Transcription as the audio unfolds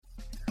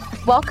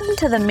Welcome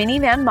to the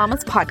Minivan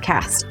Mamas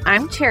podcast.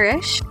 I'm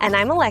Cherish. And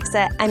I'm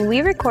Alexa, and we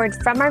record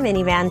from our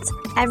minivans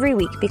every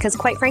week because,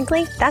 quite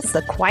frankly, that's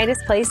the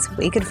quietest place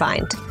we could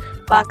find.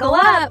 Buckle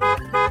up!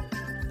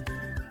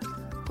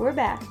 We're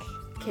back.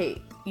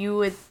 Kate, you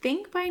would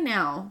think by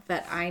now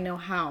that I know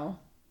how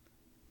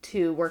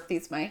to work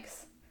these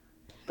mics,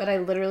 but I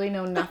literally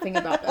know nothing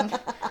about them.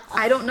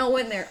 I don't know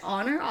when they're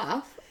on or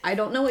off. I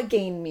don't know what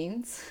gain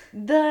means.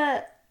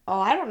 I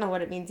don't know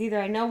what it means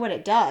either. I know what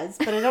it does,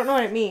 but I don't know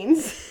what it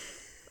means.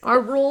 Our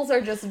rules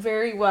are just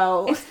very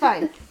well. It's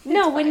fine.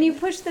 When you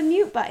push the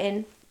mute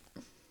button,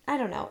 I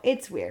don't know.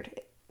 It's weird.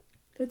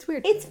 It's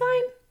weird. It's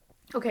fine.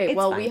 Okay, It's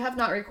fine. We have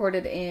not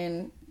recorded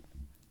in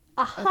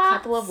a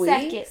couple of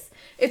second. weeks.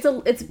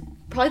 It's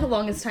probably the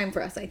longest time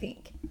for us, I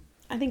think.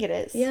 I think it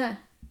is. Yeah.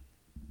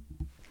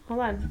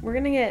 Hold on. We're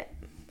going to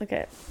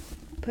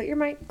put your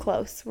mic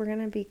close. We're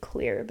going to be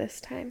clear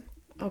this time.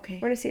 Okay.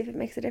 We're going to see if it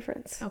makes a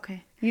difference.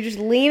 Okay. You just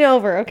lean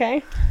over,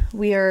 okay?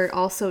 We are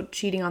also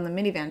cheating on the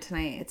minivan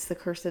tonight. It's the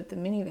curse of the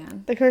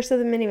minivan. The curse of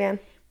the minivan.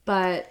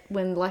 But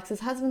when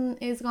Lex's husband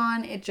is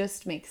gone, it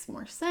just makes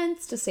more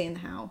sense to stay in the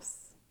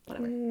house.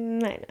 Whatever.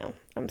 I know.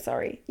 I'm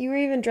sorry. You were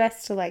even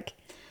dressed to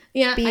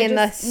be in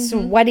the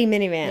sweaty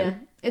minivan. Yeah,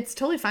 it's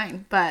totally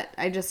fine. But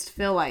I just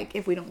feel like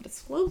if we don't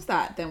disclose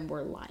that, then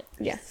we're lying.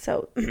 Yeah.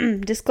 So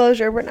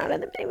disclosure, we're not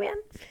in the minivan.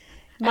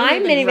 My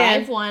minivan. I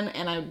drive one,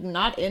 and I'm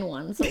not in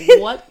one. So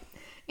what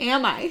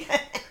am I?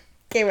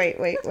 Okay,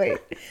 wait.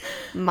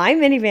 My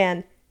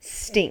minivan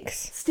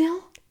stinks.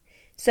 Still?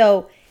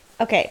 So,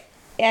 okay.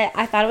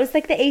 I thought it was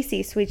like the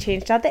AC, so we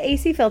changed out the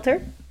AC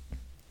filter.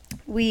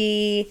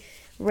 We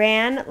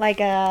ran you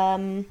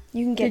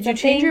can get Did you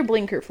change your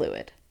blinker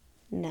fluid?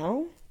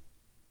 No.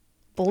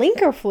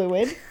 Blinker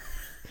fluid?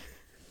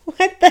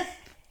 What the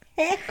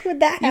heck would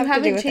that have to do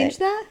with it? You haven't changed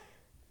that?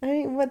 I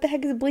mean, what the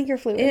heck is a blinker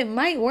fluid? It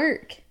might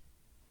work.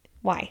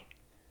 Why?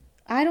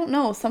 I don't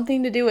know.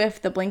 Something to do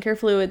if the blinker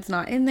fluid's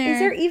not in there. Is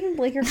there even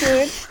blinker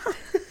fluid?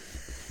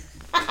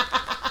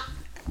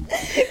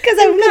 Because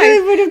I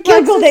literally would have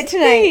Googled it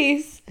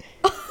tonight.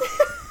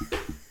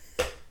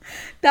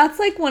 That's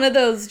like one of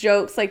those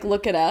jokes,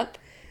 look it up,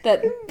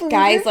 that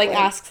guys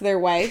ask their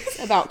wives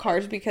about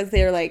cars because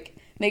they're like,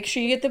 make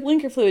sure you get the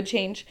blinker fluid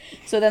change.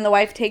 So then the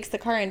wife takes the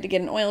car in to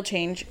get an oil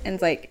change and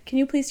is like, can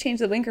you please change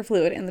the blinker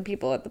fluid? And the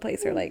people at the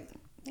place are like,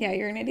 yeah,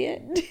 you're an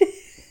idiot.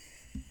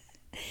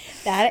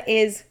 That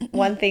is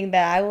one thing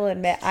that I will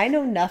admit. I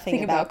know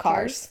nothing about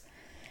cars.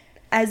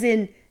 As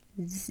in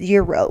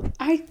zero.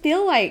 I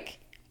feel like,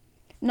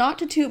 not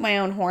to toot my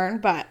own horn,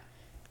 but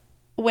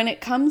when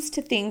it comes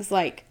to things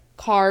like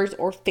cars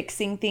or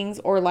fixing things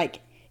or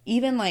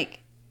even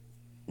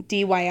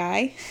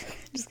DIY,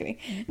 just kidding.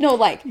 No,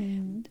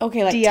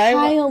 DIY,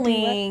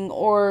 tiling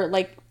or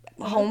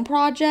home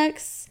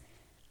projects,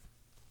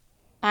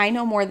 I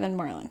know more than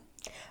Marlon.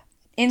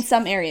 In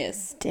some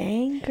areas.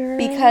 Dang, girl.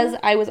 Because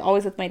I was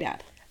always with my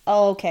dad.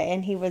 Oh, okay.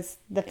 And he was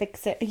the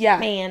fix-it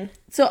man.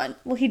 So,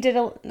 he did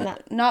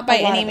not by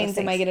any means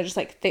am I going to just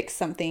fix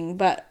something,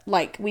 but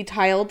we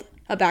tiled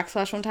a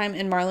backsplash one time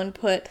and Marlon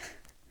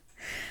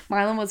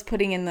was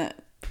putting in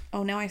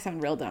now I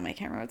sound real dumb. I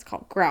can't remember what it's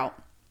called. Grout.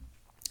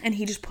 And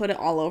he just put it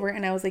all over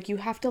and I was like, you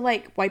have to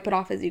wipe it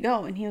off as you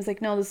go. And he was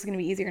like, no, this is going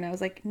to be easier. And I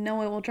was like,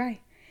 no, it will dry.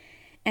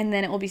 And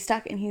then it will be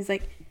stuck. And he's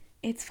like,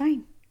 it's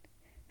fine.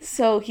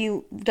 So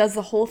he does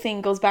the whole thing,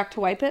 goes back to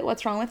wipe it.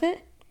 What's wrong with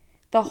it?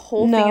 The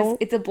whole thing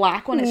it's a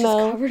black one. It's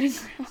just covered in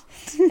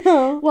grout.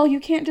 No. Well, you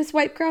can't just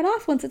wipe grout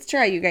off once it's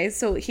dry, you guys.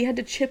 So he had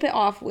to chip it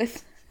off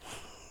with...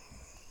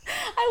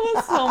 I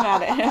was so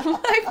mad at him.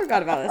 I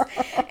forgot about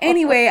this.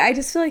 Anyway, I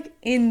just feel like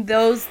in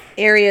those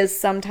areas,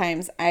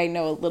 sometimes I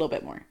know a little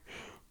bit more.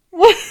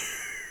 What?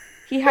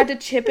 He had to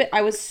chip it.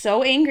 I was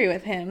so angry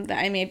with him that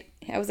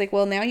I was like,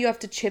 well, now you have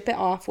to chip it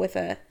off with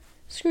a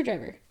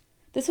screwdriver.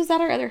 This was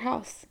at our other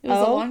house. It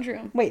was a laundry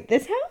room. Wait,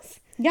 this house?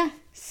 Yeah.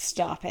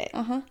 Stop it.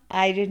 Uh-huh.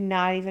 I did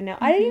not even know.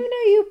 Mm-hmm. I didn't even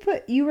know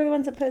you were the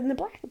ones that put in the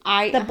black.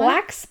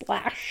 Black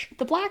splash.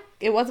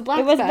 It was a black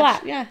It was splash.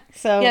 black. Yeah.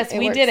 So yes,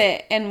 we did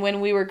it. And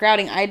when we were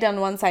grouting, I done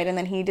one side and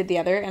then he did the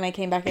other. And I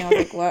came back and I was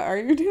like, what are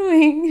you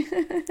doing?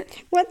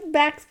 What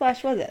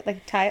backsplash was it?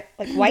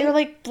 White? They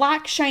were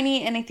black,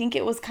 shiny, and I think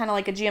it was kind of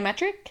like a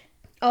geometric.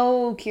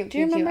 Oh, cute. Do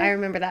you remember? I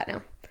remember that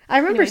now. I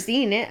remember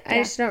seeing it. Yeah. I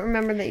just don't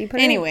remember that you put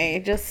it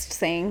in. Just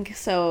saying.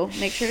 So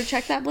make sure to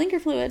check that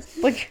blinker fluid.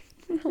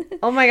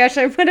 Oh my gosh,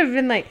 I would have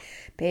been like,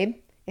 babe,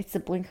 it's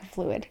the blinker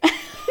fluid. I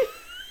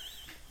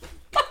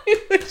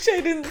wish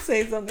I didn't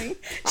say something.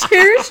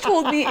 Cherish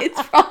told me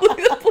it's probably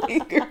the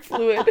blinker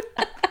fluid.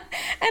 And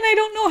I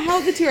don't know how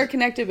the two are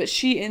connected, but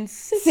she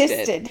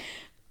insisted.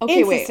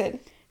 Okay, wait.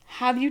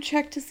 Have you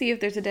checked to see if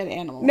there's a dead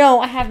animal?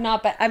 No, I have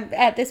not, but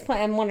at this point,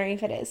 I'm wondering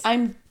if it is.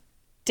 I'm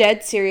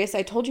dead serious.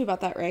 I told you about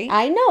that, right?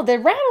 I know. The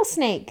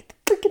rattlesnake.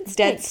 The freaking snake.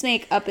 Dead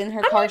snake up in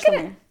her car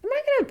somewhere. I'm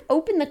not going to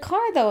open the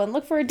car, though, and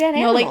look for a dead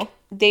animal. No,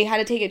 they had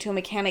to take it to a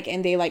mechanic,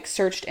 and they,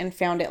 searched and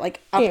found it,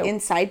 up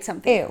inside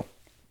something.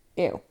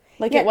 Ew.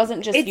 It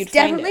wasn't just you'd find it. It's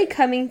definitely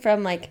coming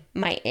from,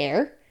 my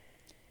air.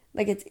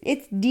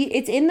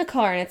 It's in the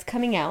car, and it's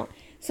coming out.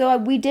 So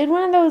we did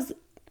one of those,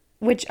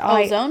 which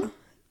Ozone?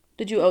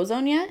 Did you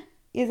ozone yet?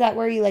 Is that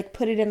where you like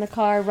put it in the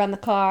car, run the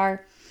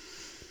car?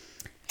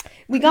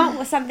 We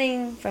got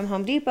something from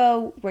Home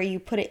Depot where you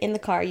put it in the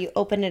car, you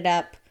open it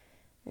up.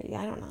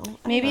 I don't know.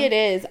 Maybe it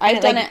is.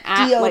 I've done it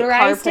at like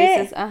car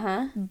places.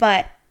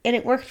 And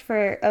it worked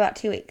for about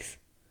 2 weeks.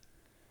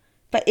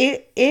 But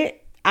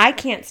I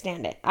can't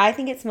stand it. I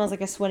think it smells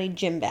like a sweaty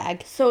gym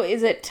bag. So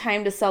is it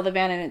time to sell the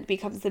van and it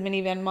becomes the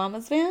minivan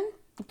mama's van?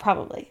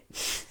 Probably.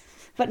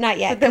 But not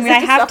yet. Because I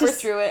have to suffer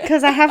through it.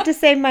 Because I have to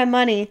save my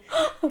money.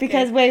 Okay.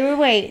 Because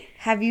wait.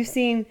 Have you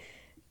seen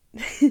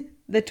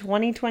the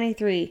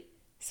 2023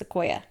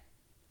 Sequoia?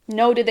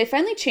 No, did they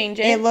finally change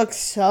it? It looks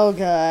so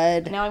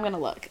good. Now I'm going to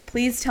look.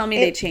 Please tell me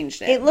they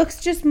changed it. It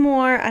looks just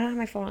more, I don't have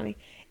my phone on me.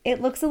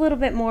 It looks a little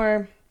bit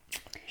more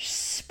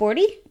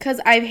sporty. Because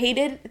I've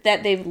hated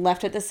that they've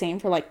left it the same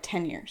for like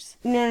 10 years.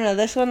 No.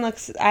 This one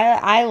looks,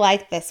 I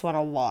like this one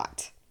a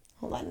lot.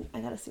 Hold on. I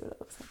got to see what it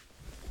looks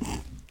like.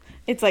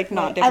 It's like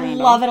not different. I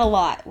love it a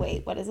lot.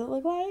 Wait, what does it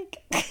look like?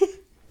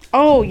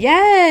 Oh,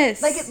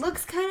 yes. Like it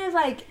looks kind of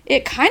like.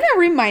 It kind of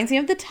reminds me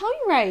of the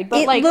Telluride.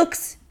 But it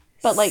looks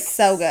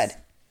so good.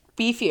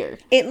 Beefier.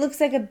 It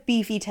looks like a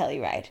beefy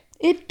Telluride.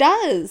 It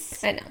does.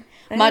 I know.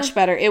 Much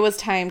better. It was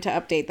time to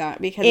update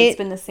that because it's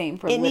been the same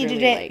for literally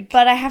needed it,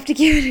 but I have to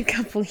give it a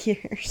couple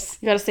years.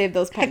 You gotta save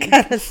those pennies.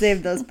 I gotta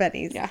save those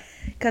pennies. Yeah.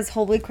 Because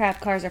holy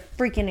crap, cars are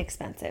freaking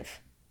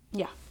expensive.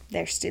 Yeah.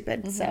 They're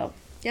stupid. So.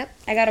 Yep.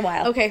 I got a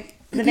while. Okay.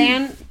 The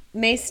van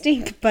may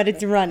stink, but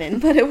it's running.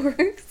 But it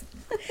works.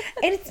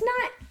 And it's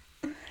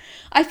not.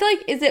 I feel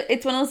like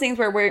it's one of those things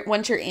where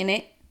once you're in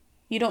it,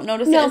 you don't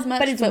notice it as much.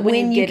 But it's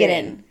when you get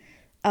in.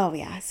 Oh,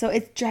 yeah. So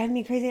it's driving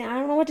me crazy. I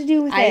don't know what to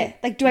do with it.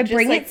 Like, do I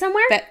bring it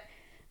somewhere?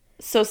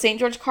 So St.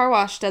 George Car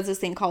Wash does this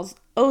thing called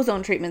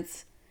ozone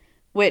treatments,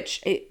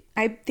 which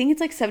I think it's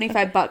like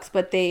 $75,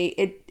 but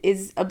it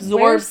is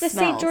absorbs Where's the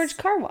smells. St. George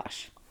Car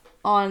Wash?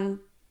 On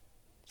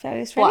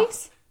Freddy's?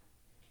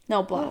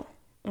 No, Bluff.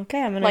 Oh,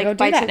 okay, I'm going to go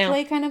do that now. Like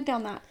by Chick-fil-A, kind of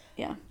down that.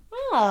 Yeah.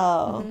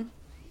 Oh. Mm-hmm.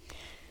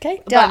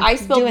 Okay, done. But I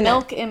spilled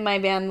milk in my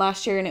van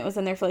last year, and it was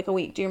in there for like a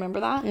week. Do you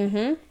remember that?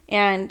 Mm-hmm.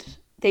 And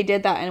they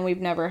did that, and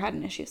we've never had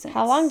an issue since.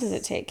 How long does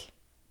it take?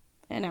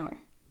 An hour.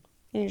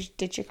 And you just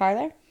ditch your car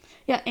there?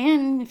 Yeah,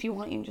 and if you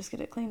want, you can just get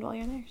it cleaned while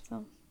you're there.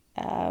 So.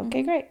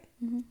 Okay, great.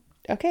 Mm-hmm.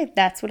 Okay,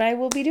 that's what I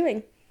will be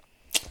doing.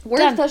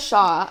 Where's the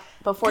shot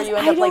before you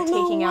end up like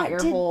taking out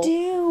your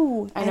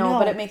whole? I know,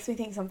 but it makes me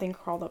think something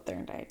crawled up there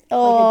and died, like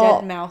a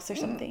dead mouse or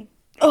something.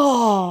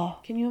 Oh,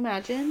 can you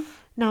imagine?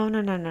 No.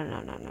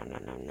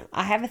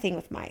 I have a thing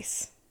with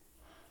mice.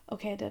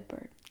 Okay, a dead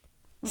bird.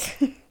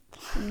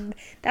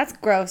 That's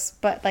gross,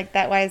 but like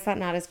that. Why is that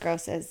not as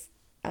gross as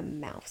a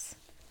mouse?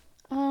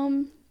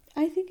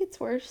 I think it's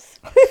worse.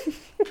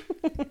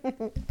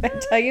 I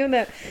tell you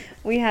that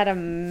we had a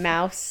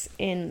mouse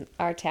in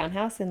our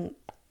townhouse in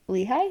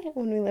Lehigh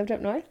when we lived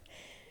up north.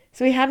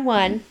 So we had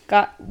one,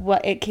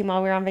 it came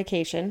while we were on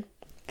vacation,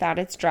 got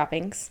its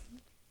droppings,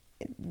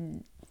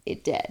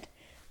 it did,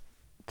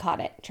 caught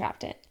it,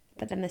 trapped it.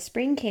 But then the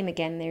spring came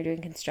again, they were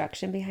doing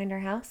construction behind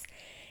our house,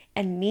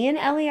 and me and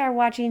Ellie are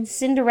watching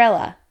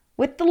Cinderella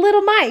with the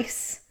little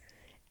mice.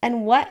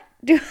 And what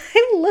do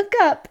I look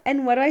up,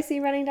 and what do I see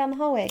running down the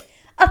hallway?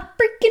 A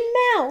freaking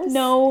mouse.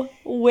 No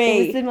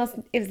way. It was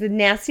the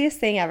nastiest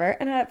thing ever.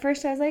 And at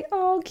first I was like,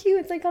 oh, cute.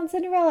 It's like on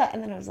Cinderella.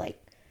 And then I was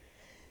like,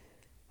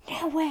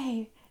 no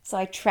way. So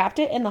I trapped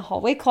it in the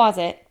hallway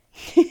closet.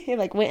 It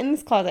like went in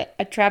this closet.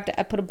 I trapped it.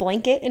 I put a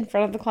blanket in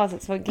front of the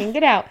closet so it couldn't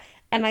get out.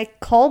 And I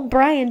called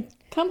Brian.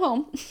 Come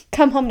home.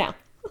 Come home now.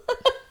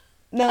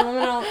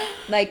 No.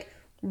 Like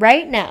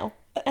right now.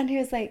 And he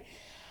was like,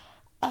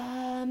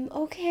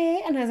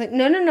 okay. And I was like,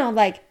 no.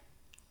 Like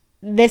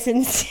this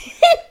instant.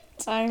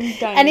 I'm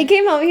done. And he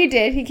came home. He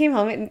did. He came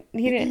home and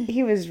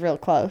he was real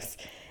close.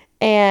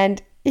 And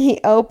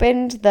he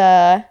opened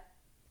the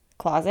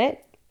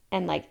closet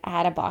and like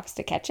had a box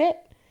to catch it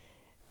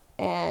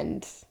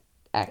and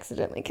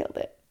accidentally killed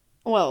it.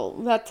 Well,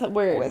 that's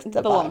where it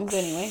belongs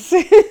anyway.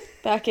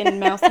 Back in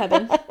mouse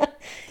heaven.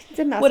 It's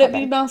in mouse Would heaven. it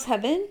be mouse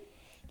heaven?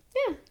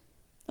 Yeah.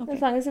 Okay.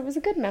 As long as it was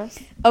a good mouse.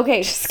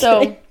 Okay,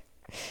 so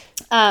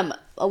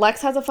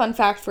Alex has a fun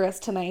fact for us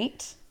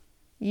tonight.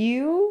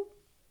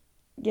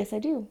 Yes, I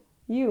do.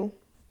 You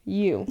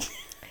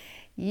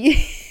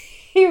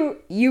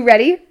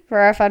ready for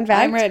our fun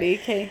fact? I'm ready.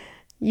 Okay.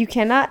 You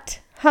cannot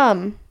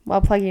hum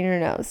while plugging your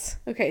nose.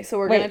 Okay, so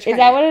we're going to try. Is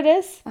that what it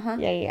is? Uh-huh.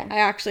 Yeah. I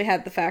actually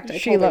had the fact.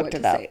 She looked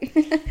it up.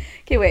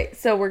 Okay, wait.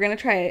 So we're going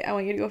to try it. I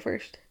want you to go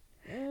first.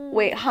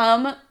 Wait,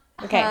 hum.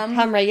 Okay,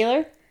 hum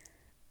regular?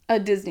 A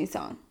Disney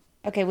song.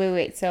 Okay,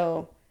 wait.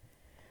 So,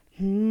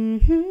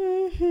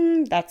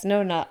 that's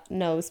not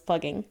nose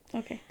plugging.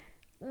 Okay.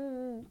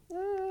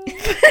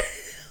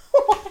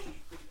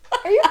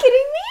 Are you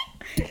kidding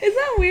me? Is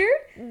that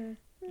weird?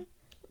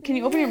 Can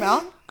you open your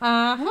mouth?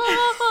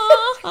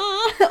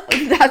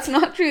 That's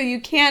not true.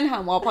 You can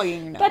hum while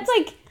plugging your nose. That's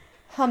like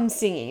hum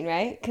singing,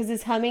 right? Because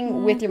it's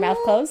humming with your mouth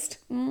closed.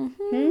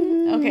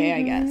 Okay,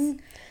 I guess.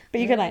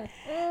 But you could like...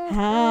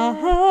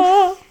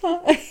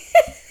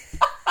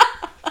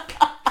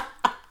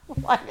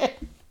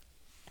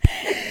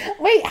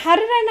 Wait, how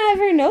did I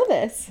never know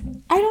this?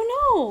 I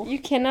don't know. You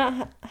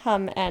cannot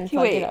hum and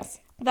fuck Wait, it up.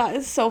 that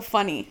is so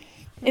funny.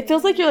 It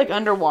feels like you're like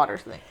underwater.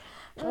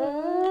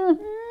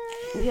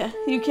 Yeah,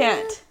 you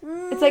can't.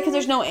 It's like because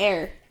there's no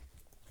air.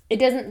 It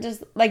doesn't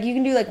just, like, you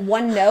can do, like,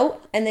 one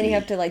note, and then you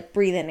have to, like,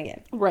 breathe in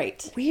again.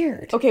 Right.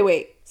 Weird. Okay,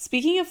 wait.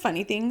 Speaking of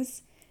funny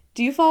things,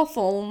 do you follow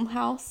Full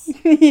House?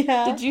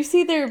 Yeah. Did you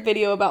see their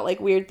video about, like,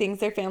 weird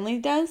things their family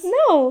does?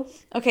 No.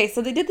 Okay,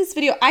 so they did this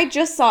video. I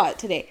just saw it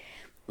today.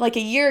 Like,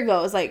 a year ago,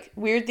 it was, like,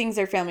 weird things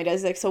their family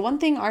does. Like, so one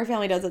thing our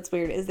family does that's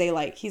weird is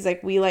he's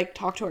like, we, like,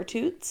 talk to our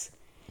toots.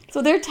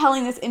 So they're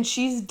telling this, and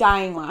she's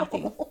dying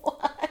laughing.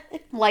 What?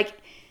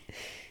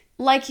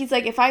 Like, he's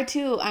like, if I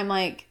toot, I'm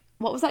like...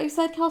 What was that you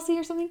said, Kelsey,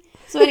 or something?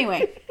 So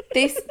anyway,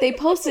 they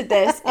posted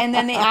this, and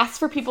then they asked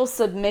for people's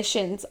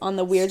submissions on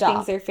the weird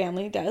things their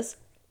family does.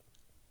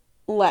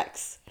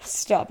 Lex.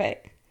 Stop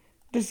it.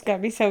 This is gonna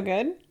be so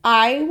good.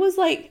 I was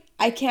like,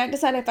 I can't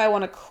decide if I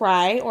want to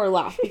cry or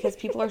laugh because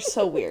people are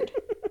so weird.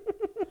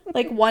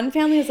 Like, one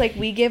family is like,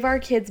 we give our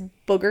kids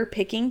booger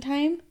picking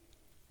time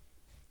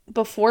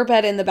before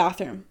bed in the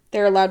bathroom.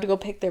 They're allowed to go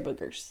pick their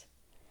boogers.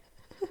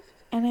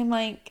 And I'm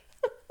like...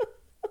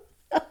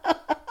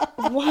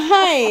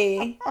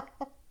 Why?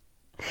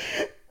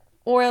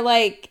 Or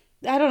like,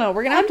 I don't know.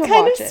 We're gonna have to watch it.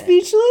 I'm kind of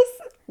speechless.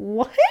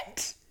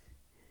 What?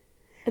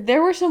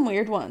 There were some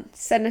weird ones.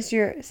 Send us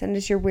your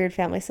weird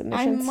family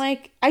submissions. I'm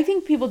like, I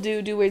think people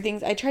do weird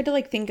things. I tried to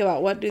like think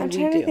about what do we do.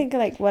 I'm trying to think of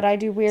like what I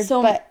do weird,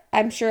 but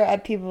I'm sure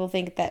people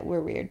think that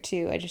we're weird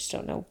too. I just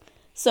don't know.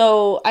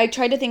 So I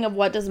tried to think of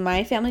what does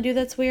my family do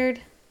that's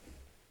weird.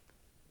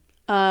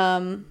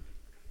 I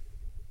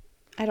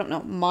don't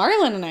know.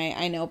 Marlon and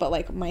I know, but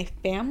like my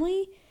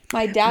family,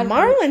 my dad.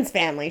 Marlon's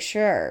family,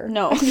 sure.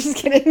 No, I'm just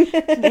kidding.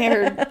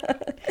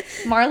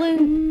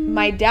 Marlon,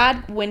 my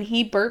dad, when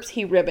he burps,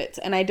 he ribbits,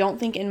 and I don't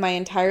think in my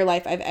entire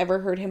life I've ever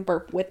heard him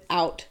burp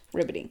without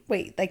ribbiting.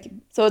 Wait, like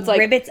so it's like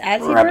ribbits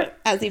as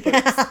he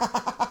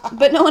burps,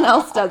 but no one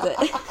else does it.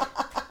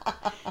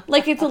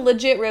 Like it's a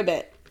legit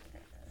ribbit.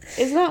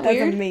 Isn't that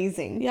weird? That's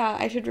amazing. Yeah,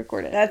 I should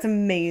record it. That's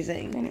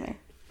amazing. Anyway.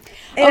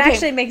 It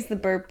actually makes the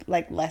burp,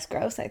 like, less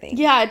gross, I think.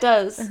 Yeah, it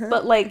does.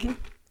 But, like,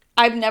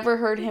 I've never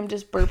heard him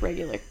just burp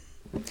regular.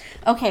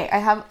 Okay, I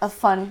have a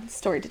fun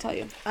story to tell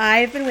you.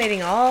 I've been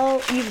waiting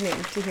all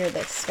evening to hear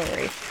this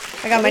story.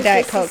 I got my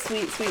Diet Coke.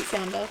 Sweet, sweet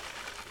sound of.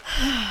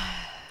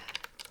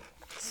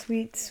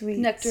 Sweet, sweet,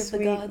 nectar of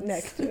the gods.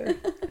 Nectar.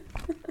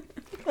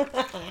 I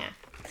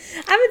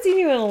haven't seen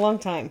you in a long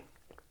time.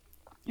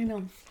 I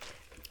know.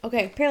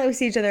 Okay. Apparently we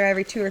see each other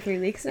every 2 or 3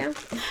 weeks now.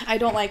 I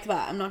don't like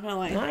that. I'm not going to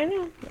lie.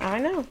 I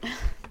know.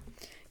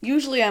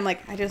 Usually I'm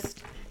like, I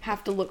just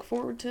have to look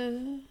forward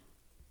to...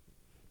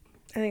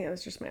 I think it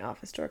was just my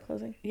office door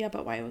closing. Yeah,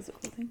 but why was it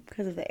closing?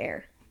 Because of the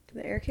air.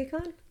 Did the air kick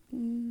on?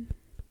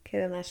 Okay,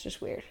 then that's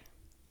just weird.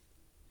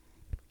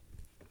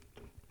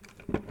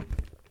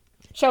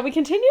 Shall we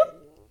continue?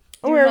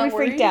 Or are we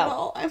freaked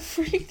out? I'm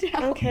freaked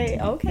out. Okay,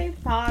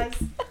 pause.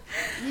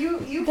 You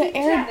keep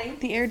chatting.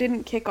 The air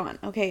didn't kick on.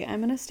 Okay,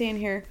 I'm gonna stay in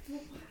here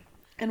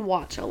and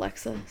watch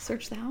Alexa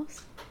search the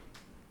house.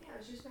 Yeah, it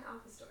was just my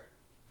office door.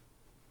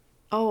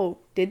 Oh,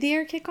 did the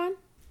air kick on?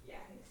 Yeah,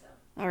 I think so.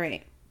 All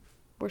right,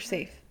 we're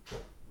safe.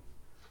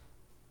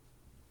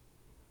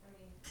 I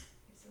mean, if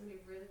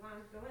somebody really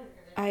wanted to go in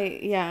there.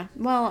 Yeah.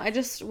 Well, I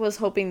just was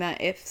hoping that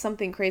if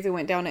something crazy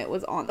went down, it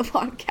was on the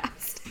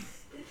podcast.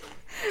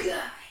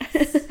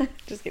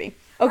 Just kidding.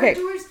 Okay.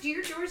 Do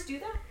your doors do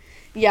that?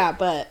 Yeah,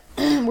 but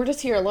we're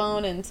just here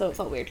alone, and so it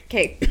felt weird.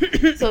 Okay,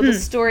 so the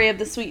story of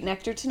the sweet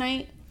nectar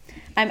tonight.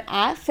 I'm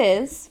at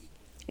Fizz.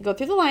 I go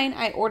through the line.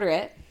 I order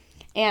it,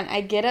 and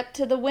I get up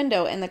to the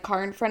window, and the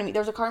car in front of me.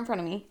 There's a car in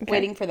front of me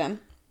waiting for them.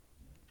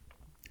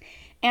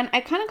 And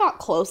I kind of got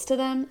close to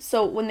them,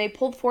 so when they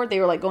pulled forward, they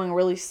were like going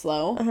really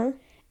slow. Uh-huh.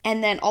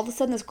 And then all of a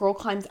sudden, this girl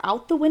climbs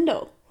out the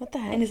window. What the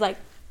heck? And is like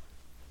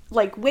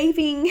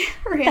waving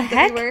her hands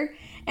everywhere.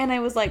 And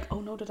I was like,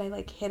 oh no, did I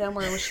like hit him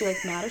or was she like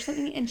mad or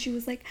something? And she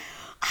was like,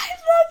 I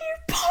love your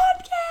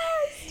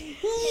podcast.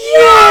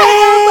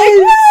 Yes! Like,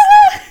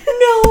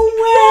 no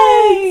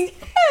way.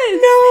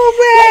 Yes. No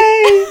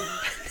way.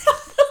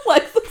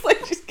 Lex looks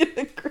like she's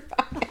gonna cry.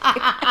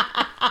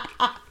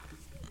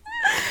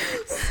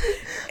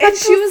 And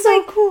she was so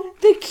like cool.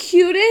 The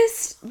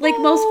cutest, like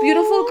most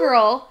beautiful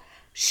girl.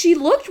 She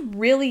looked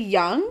really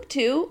young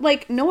too.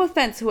 Like, no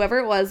offense, whoever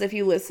it was, if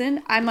you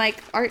listened, I'm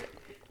like,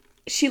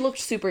 she looked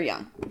super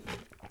young.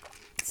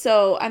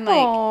 So I'm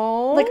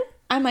like,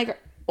 I'm like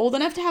old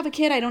enough to have a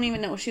kid. I don't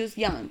even know. She was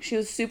young. She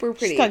was super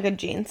pretty. She's got good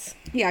genes.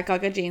 Yeah, got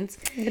good genes.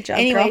 Good job,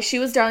 anyway, girl. she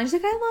was darling. She's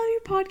like, I love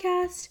your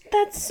podcast.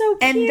 That's so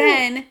cute. And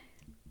then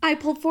I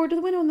pulled forward to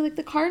the window and they're like,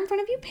 the car in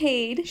front of you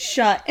paid.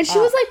 Shut And she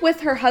was like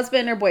with her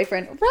husband or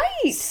boyfriend.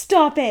 Right.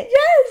 Stop it.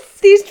 Yes.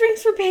 These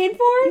drinks were paid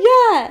for?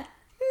 Yeah.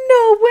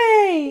 No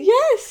way.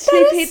 Yes.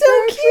 That is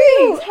so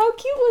cute. Drinks. How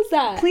cute was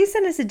that? Please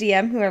send us a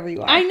DM, whoever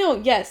you are. I know.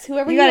 Yes.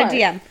 Whoever you are. got a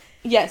DM.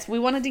 Yes. We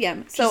want a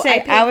DM. So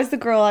I was the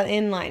girl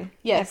in line.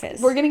 Yes.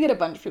 We're going to get a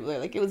bunch of people there.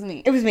 Like, it was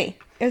me. It was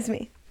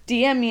me.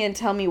 DM me and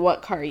tell me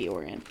what car you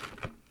were in.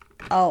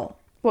 Oh.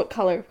 What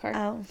color of car?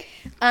 Oh.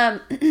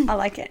 I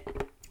like it.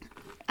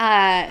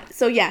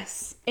 So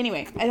yes.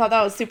 Anyway, I thought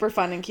that was super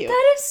fun and cute.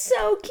 That is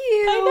so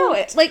cute. I know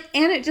it. Like,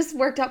 and it just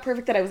worked out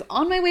perfect that I was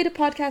on my way to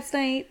podcast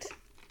night.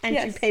 And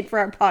she paid for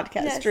our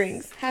podcast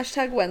drinks.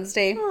 Hashtag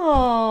Wednesday.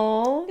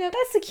 Oh. Yep.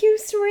 That's the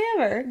cutest story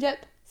ever.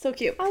 Yep. So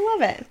cute. I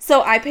love it.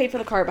 So I paid for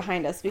the car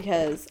behind us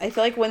because I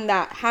feel like when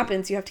that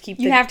happens, you have to keep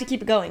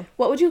it going.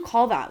 What would you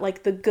call that?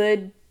 Like the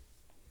good...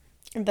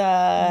 Juju.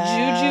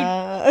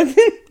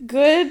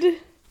 Good...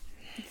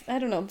 I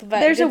don't know.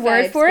 There's a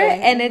word for it,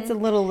 and it's a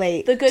little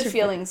late. The good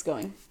feelings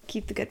going.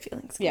 Keep the good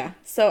feelings going. Yeah.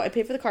 So I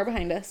paid for the car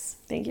behind us.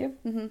 Thank you.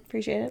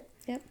 Appreciate it.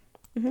 Yep.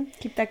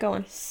 Keep that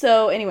going.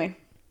 So anyway.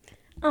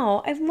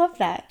 Oh, I love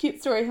that.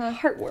 Cute story, huh?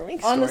 Heartwarming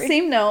story. On the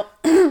same note,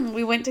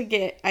 we went to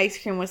get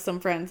ice cream with some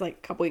friends like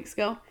a couple weeks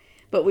ago,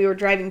 but we were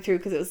driving through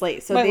because it was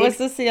late. So wait, was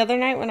this the other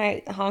night when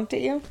I honked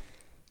at you?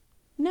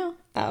 No.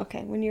 Oh,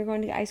 okay. When you were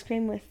going to get ice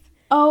cream with...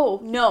 Oh,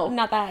 no.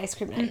 Not that ice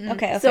cream night.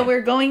 Okay. So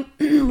we're going...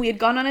 we had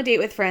gone on a date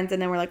with friends,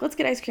 and then we're like, let's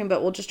get ice cream,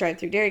 but we'll just drive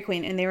through Dairy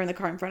Queen, and they were in the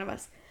car in front of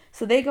us.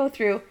 So they go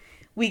through,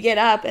 we get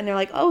up, and they're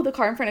like, oh, the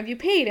car in front of you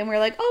paid. And we're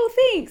like,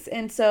 oh, thanks.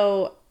 And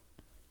so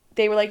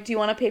they were like, do you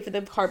want to pay for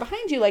the car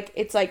behind you? Like,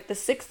 it's like the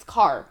 6th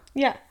car.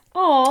 Yeah.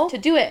 Oh. To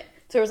do it.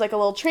 So there was like a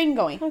little train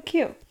going. How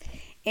cute.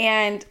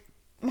 And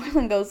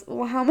Marlon goes,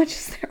 well, how much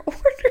is their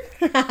order?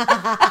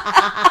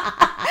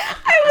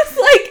 I was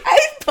like, I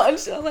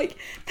punched him. I'm like,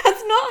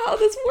 that's not how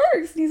this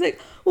works. And he's like,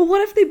 well,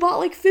 what if they bought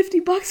like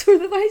 $50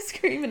 worth of ice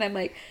cream? And I'm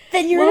like,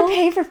 then you're going to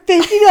pay for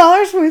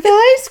 $50 worth of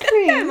ice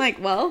cream. I'm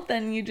like, well,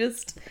 then you deal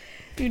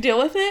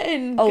with it.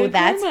 And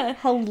that's karma.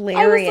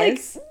 hilarious. I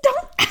was like,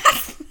 don't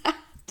ask that.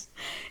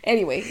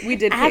 Anyway, we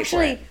did pay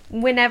for it.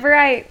 Whenever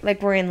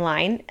we're in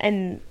line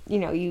and,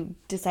 you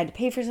decide to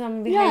pay for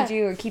something behind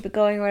you or keep it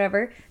going or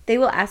whatever, they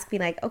will ask me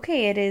like,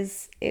 okay,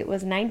 it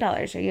was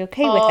 $9. Are you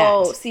okay with that?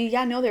 Oh, see,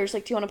 yeah, no, there's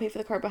like, do you want to pay for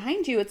the car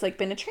behind you? It's like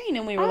been a train.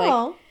 And we were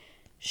like,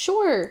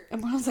 sure.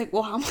 And I was like,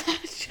 well, how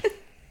much?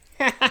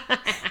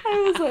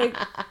 I was like,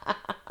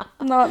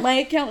 not my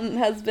accountant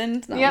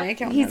husband. Not my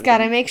accountant He's got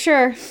to make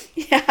sure.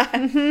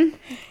 Yeah.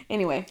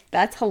 Anyway.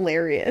 That's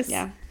hilarious.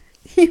 Yeah.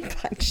 You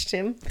punched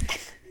him.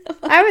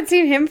 I haven't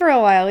seen him for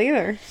a while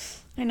either.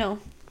 I know.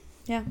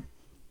 Yeah.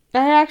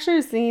 I actually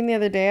was thinking the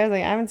other day, I was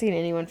like, I haven't seen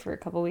anyone for a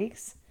couple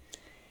weeks.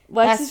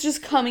 Lex is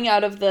just coming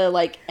out of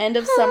the end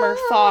of summer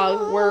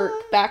fog,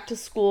 work, back to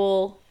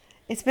school.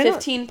 It's been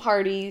 15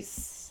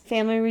 parties.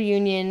 Family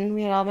reunion.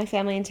 We had all my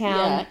family in town.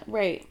 Yeah,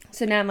 right.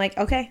 So now I'm like,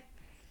 okay,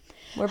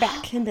 we're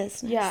back in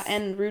business. Yeah,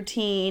 and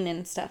routine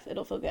and stuff.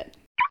 It'll feel good.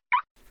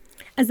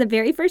 As the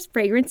very first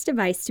fragrance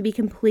device to be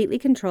completely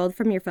controlled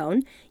from your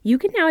phone, you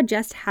can now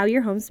adjust how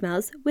your home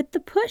smells with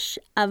the push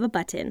of a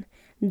button.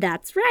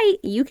 That's right,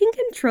 you can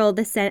control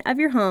the scent of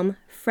your home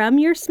from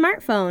your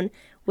smartphone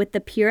with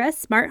the Pura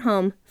Smart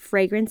Home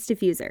Fragrance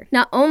Diffuser.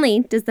 Not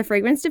only does the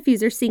fragrance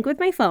diffuser sync with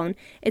my phone,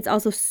 it's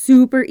also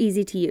super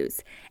easy to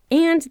use.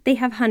 And they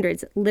have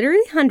hundreds,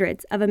 literally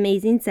hundreds of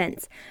amazing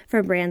scents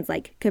from brands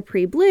like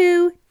Capri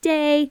Blue,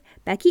 Day,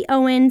 Becky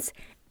Owens,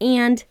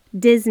 and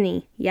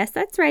Disney. Yes,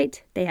 that's right.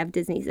 They have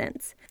Disney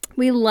scents.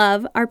 We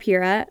love our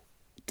Pura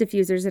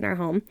diffusers in our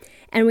home,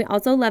 and we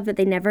also love that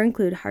they never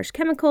include harsh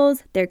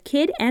chemicals, they're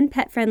kid and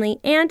pet friendly,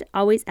 and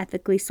always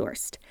ethically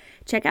sourced.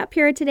 Check out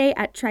Pura today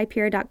at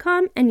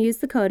trypura.com and use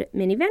the code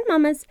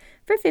MinivanMamas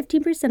for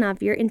 15%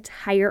 off your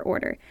entire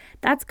order.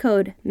 That's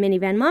code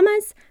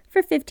MinivanMamas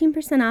for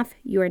 15% off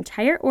your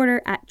entire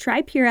order at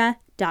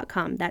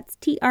trypura.com. That's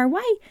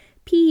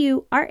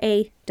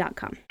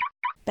trypura.com.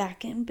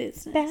 Back in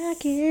business.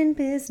 Back in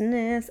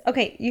business.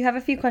 Okay, you have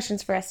a few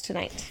questions for us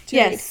tonight.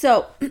 Yes,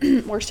 so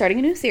we're starting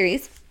a new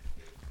series.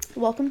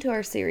 Welcome to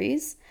our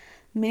series,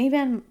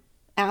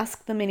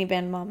 Ask the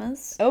Minivan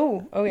Mamas.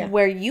 Oh yeah.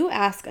 Where you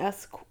ask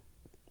us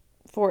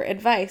for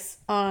advice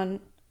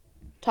on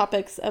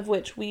topics of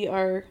which we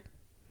are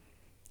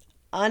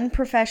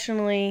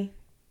unprofessionally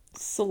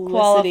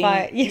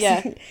qualified.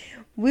 Yes. Yeah.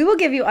 We will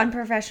give you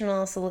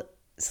unprofessional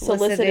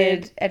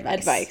solicited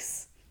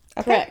advice.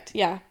 Okay. Correct.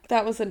 Yeah.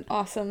 That was an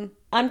awesome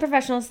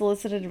unprofessional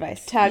solicited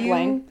advice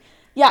tagline.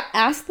 Yeah.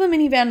 Ask the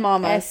Minivan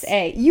Mamas.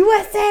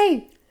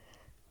 USA.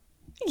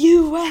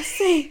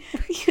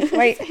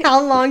 Wait,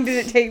 how long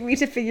did it take me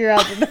to figure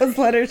out that those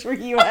letters were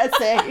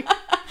USA?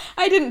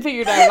 I didn't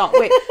figure that out.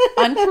 Wait.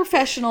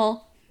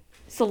 Unprofessional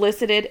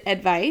solicited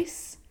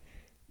advice.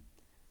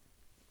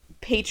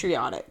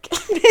 Patriotic.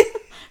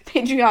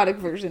 Patriotic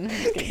version.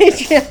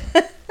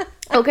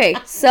 Okay.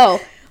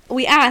 So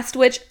we asked,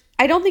 which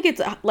I don't think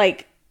it's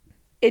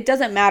it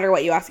doesn't matter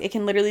what you ask. It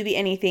can literally be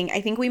anything.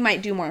 I think we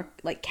might do more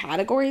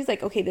categories.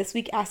 Okay, this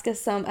week ask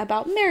us some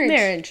about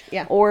marriage.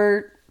 Yeah.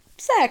 Or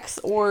sex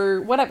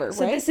or whatever,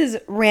 so right? This is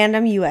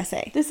random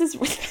USA. This is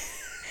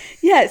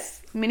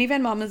yes,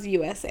 Minivan Mamas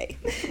USA.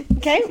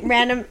 Okay,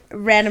 random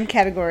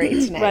category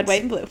tonight. Red,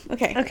 white, and blue.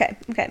 Okay.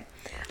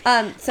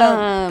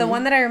 So the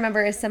one that I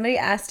remember is somebody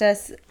asked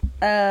us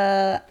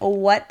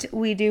what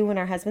we do when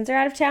our husbands are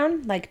out of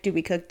town. Do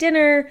we cook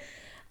dinner?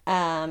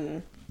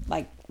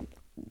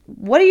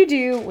 what do you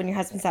do when your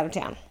husband's out of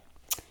town?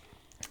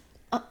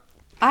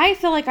 I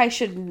feel like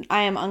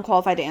I am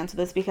unqualified to answer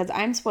this because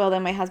I'm spoiled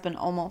and my husband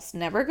almost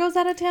never goes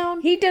out of town.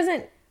 He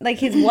doesn't, like,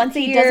 he's once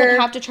a year. He doesn't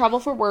have to travel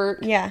for work.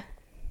 Yeah.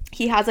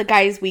 He has a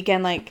guy's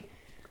weekend, like,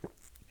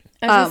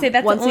 I was going to say,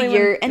 that's once the only a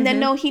year. one. And then,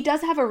 no, he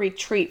does have a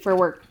retreat for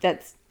work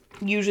that's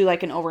usually,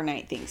 like, an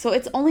overnight thing. So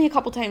it's only a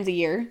couple times a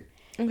year.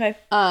 Okay.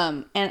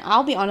 And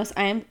I'll be honest,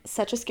 I am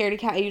such a scaredy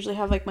cat. I usually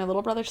have, like, my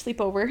little brother sleep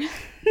over.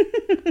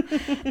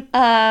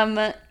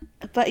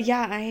 But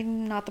yeah,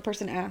 I'm not the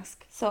person to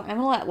ask. So I'm going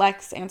to let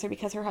Lex answer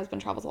because her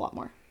husband travels a lot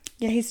more.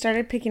 Yeah, he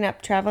started picking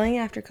up traveling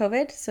after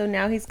COVID. So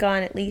now he's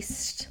gone at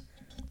least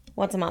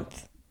once a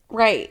month.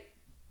 Right.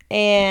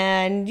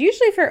 And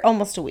usually for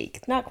almost a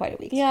week. Not quite a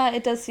week. Yeah,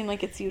 it does seem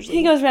like it's usually.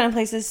 He goes around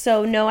places.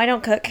 So no, I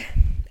don't cook.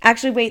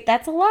 Actually, wait,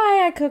 that's a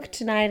lie. I cooked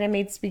tonight. I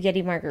made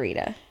spaghetti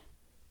margarita.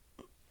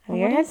 Have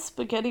you ever had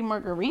spaghetti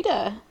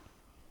margarita?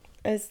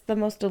 It's the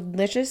most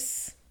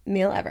delicious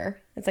meal ever.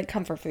 It's like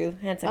comfort food.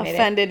 Hence I made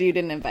Offended you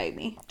didn't invite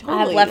me. Totally. I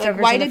have leftovers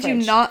Like, why in the did you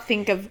fridge. not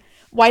think of...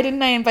 Why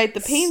didn't I invite the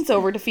Paynes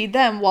over to feed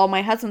them while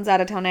my husband's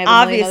out of town? I have a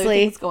million other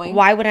Obviously, things going.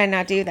 why would I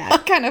not do that?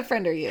 What kind of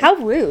friend are you? How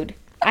rude.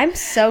 I'm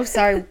so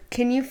sorry.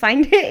 Can you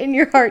find it in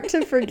your heart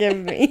to forgive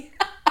me?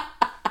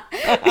 You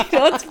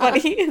know what's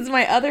funny is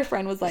my other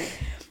friend was like,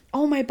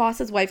 oh, my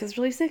boss's wife is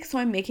really sick, so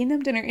I'm making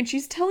them dinner. And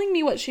she's telling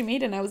me what she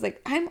made. And I was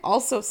like, I'm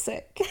also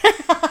sick.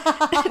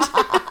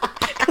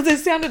 Because it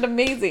sounded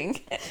amazing.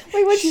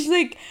 Wait, what? She's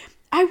like,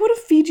 I would have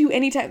feed you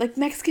anytime. Like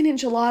Mexican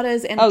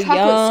enchiladas and chocolate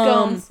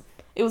scones.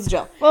 It was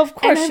Jill. Well, of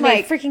course, And she I'm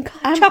made freaking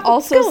I'm chocolate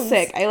also scones.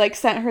 sick. I like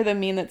sent her the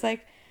meme that's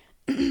like,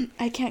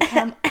 I can't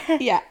come.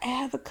 Yeah, I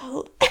have a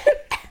cold.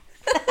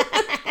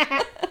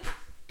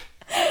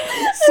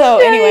 So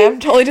anyway, I'm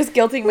totally just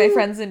guilting my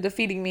friends into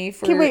feeding me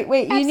for. Okay,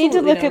 wait. You need to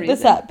absolutely look no at this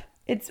reason. up.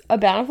 It's a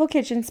Bountiful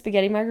Kitchen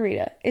spaghetti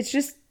margarita. It's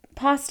just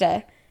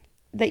pasta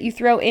that you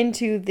throw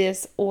into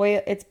this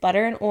oil. It's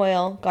butter and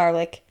oil,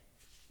 garlic,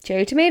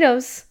 cherry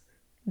tomatoes,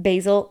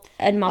 basil,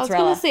 and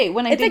mozzarella. I was gonna say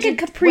when I it's did like a your,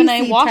 caprese when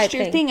I watched type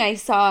your thing, I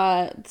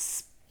saw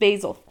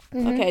basil.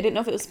 Okay, I didn't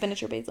know if it was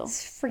spinach or basil.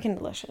 It's freaking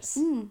delicious.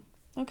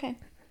 Okay,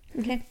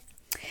 okay.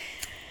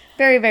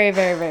 Very, very,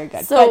 very, very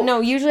good. So- But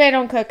no, usually I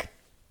don't cook.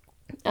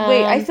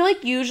 Wait, I feel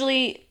like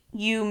usually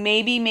you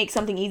maybe make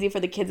something easy for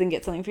the kids and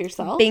get something for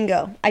yourself.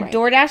 Bingo. I Right.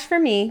 DoorDash for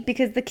me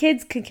because the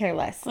kids could care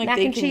less. Like, Mac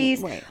they and can-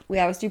 cheese. right. We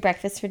always do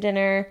breakfast for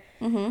dinner.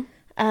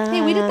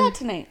 Hey, we did that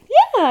tonight.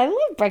 Yeah, I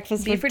love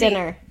breakfast B for for D.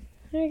 dinner.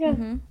 There you go.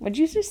 What'd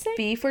you just say?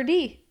 B for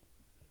D.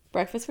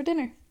 Breakfast for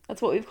dinner.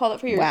 That's what we've called it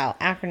for years. Wow,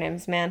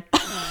 acronyms, man.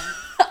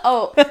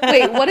 Oh,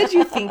 wait, what did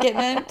you think it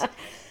meant?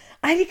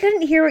 I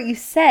couldn't hear what you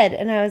said,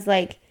 and I was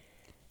like,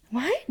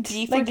 what?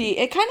 D for D.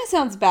 It kind of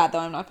sounds bad, though.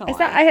 I'm not going to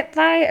lie. I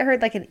thought I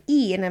heard like an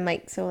E, and I'm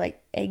like, so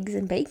like eggs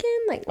and bacon?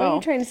 Like, what are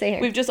you trying to say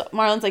here? We've just,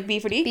 Marlon's like B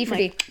for D. B for I'm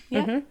D. like,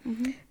 yeah.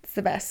 It's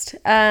the best.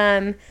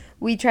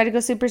 We try to go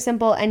super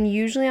simple, and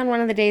usually on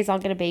one of the days I'll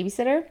get a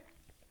babysitter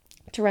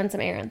to run some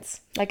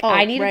errands. Like,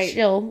 I need to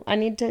chill. I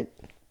need to...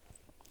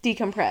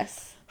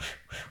 Decompress.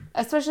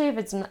 Especially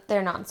if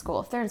they're not in school.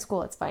 If they're in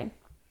school, it's fine.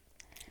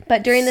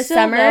 But during the Still,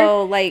 summer...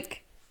 though,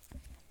 like,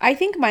 I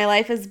think my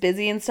life is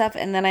busy and stuff,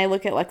 and then I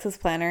look at Lexa's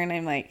planner, and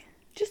I'm like,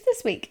 Just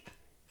this week.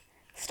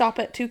 stop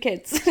at 2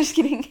 kids. Just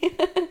kidding.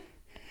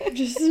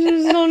 Just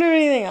don't do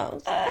anything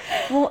else.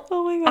 Well,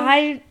 Oh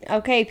my God.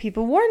 Okay,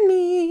 people warned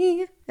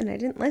me, and I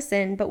didn't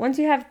listen. But once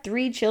you have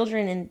 3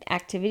 children in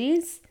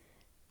activities,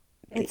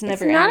 It's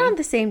never not ending. on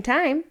the same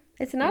time.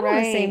 It's not on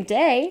the same Right.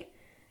 day.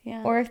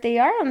 Yeah. Or if they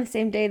are on the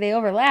same day, they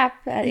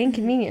overlap at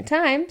inconvenient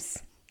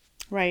times.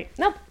 Right.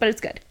 Nope, but it's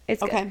good.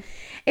 It's Okay. good.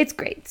 It's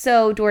great.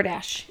 So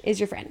DoorDash is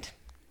your friend.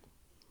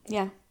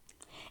 Yeah.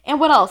 And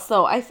what else,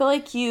 though? I feel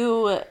like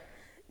you have,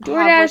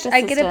 DoorDash, like,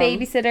 I get a system.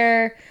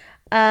 babysitter.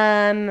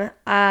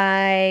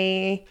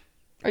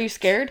 Are you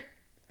scared?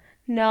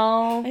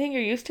 No, I think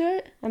you're used to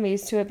it. I'm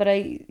used to it, but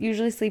I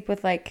usually sleep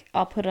with like,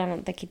 I'll put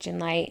on the kitchen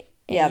light.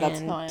 Yeah, that's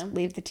and how I am.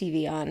 leave the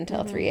TV on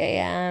until 3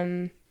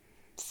 a.m.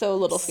 So a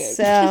little scared.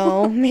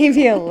 So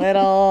maybe a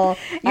little.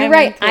 You're I'm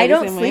right. totally I the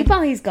don't same sleep way.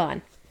 while he's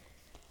gone.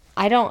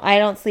 I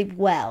don't sleep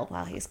well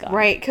while he's gone.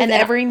 Right, because And then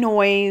every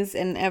noise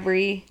and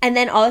every... And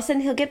then all of a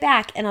sudden he'll get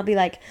back and I'll be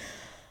like,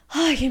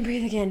 oh, I can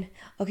breathe again.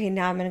 Okay,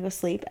 now I'm gonna go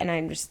sleep, and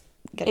I'm just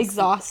gonna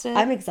Exhausted? sleep.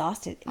 I'm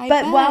exhausted. I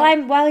but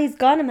bet. while he's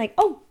gone, I'm like,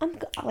 oh,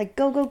 like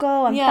go.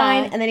 I'm Yeah.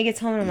 fine. And then he gets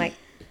home and I'm like,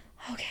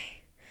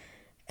 okay,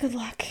 good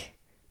luck.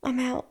 I'm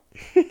out.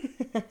 I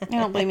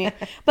don't blame you.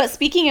 But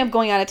speaking of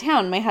going out of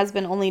town, my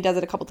husband only does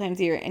it a couple times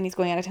a year, and he's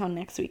going out of town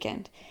next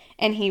weekend.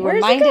 And he Where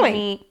is he reminded going?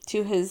 me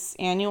to his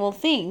annual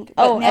thing.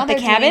 But Oh, now at the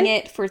they're cabin? doing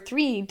it for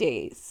 3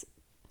 days.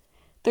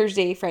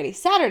 Thursday, Friday,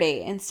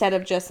 Saturday, instead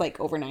of just like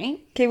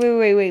overnight. Okay,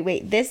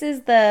 wait. This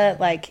is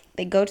like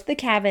they go to the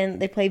cabin,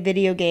 they play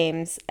video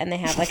games, and they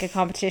have like a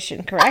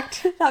competition,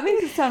 correct? That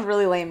makes it sound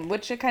really lame,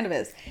 which it kind of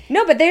is.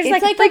 No, but there's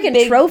like a a freaking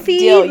big trophy.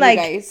 deal, like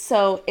you guys.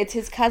 So it's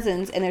his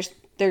cousins, and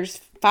there's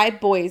 5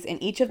 boys,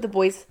 and each of the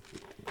boys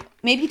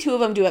maybe 2 of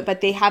them do it,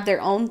 but they have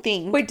their own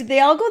thing. Wait, did they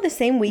all go the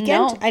same weekend?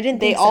 No, I didn't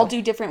think they so. all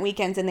do different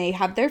weekends, and they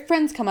have their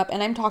friends come up,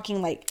 and I'm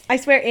talking like... I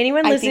swear,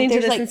 anyone listening to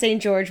this like, in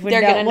St. George would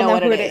they're gonna know who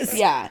what it is.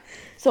 Yeah.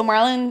 So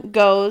Marlon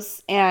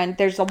goes, and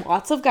there's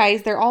lots of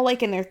guys. They're all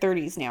like in their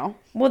 30s now.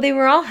 Well, they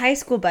were all high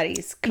school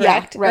buddies,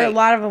 correct? Yeah, right. Or a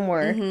lot of them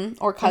were.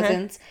 Mm-hmm. Or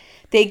cousins.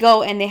 They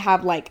go, and they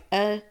have like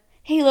a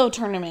Halo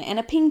tournament, and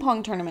a ping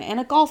pong tournament, and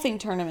a golfing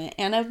tournament,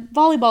 and a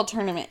volleyball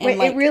tournament. And Wait,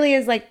 like, it really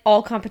is like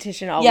all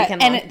competition all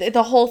weekend long. and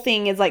the whole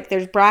thing is like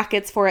there's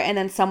brackets for it, and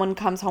then someone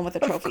comes home with a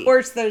trophy. Of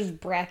course, there's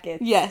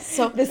brackets. Yes.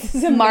 So This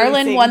is Marlon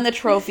amazing. won the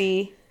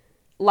trophy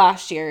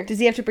last year. Does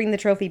he have to bring the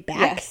trophy back?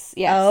 Yes.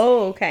 Yes.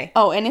 Oh, okay.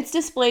 Oh, and it's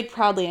displayed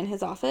proudly in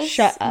his office.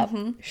 Shut up.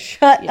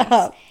 Shut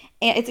up.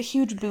 And it's a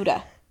huge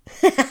Buddha.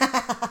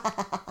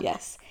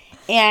 Yes.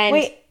 And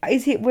Wait,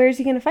 where is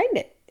he going to find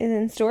it? Is it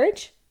in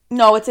storage?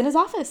 no, it's in his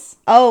office.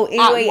 Oh,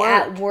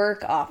 At at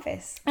work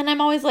office. And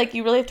I'm always like,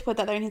 you really have to put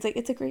that there. And he's like,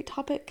 it's a great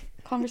topic.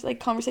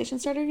 Conversation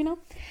starter, you know?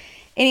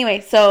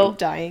 Anyway, so I'm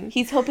dying.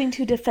 he's hoping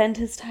to defend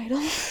his title.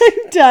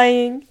 I'm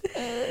dying.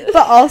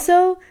 But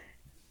also,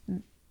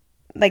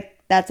 like,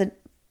 that's an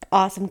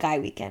awesome guy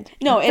weekend.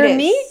 No, it For is.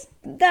 me,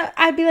 that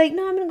I'd be like,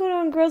 no, I'm going to go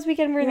on girls'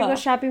 weekend. We're going to Yeah. go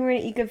shopping. We're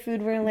going to eat good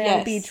food. We're going to lay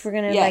on the Yes. beach. We're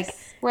going to,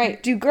 Yes.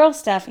 Right. do girl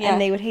stuff. Yeah.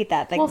 And they would hate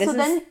that. Like, Well, this so is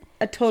then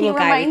a total he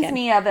guy reminds weekend.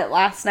 me of it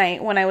last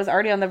night when I was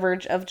already on the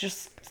verge of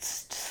just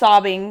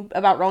sobbing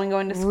about Rowan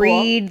going to school.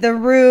 Read the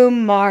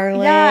room,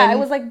 Marlon. Yeah, it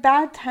was like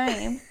bad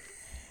time.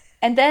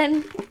 And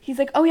then he's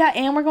like, oh yeah,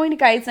 and we're going to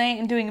guys' night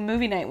and doing a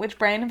movie night, which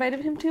Brian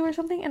invited him to or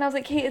something. And I was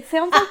like, hey, it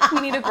sounds like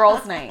we need a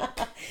girls' night.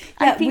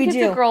 I think it's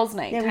a girls'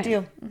 night. Yeah, we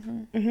do.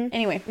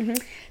 Anyway,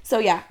 so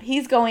yeah,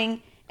 he's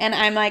going, and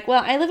I'm like,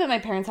 well, I live at my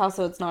parents' house,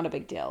 so it's not a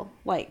big deal.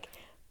 Like,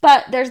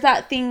 but there's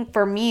that thing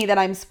for me that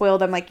I'm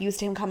spoiled. I'm like used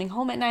to him coming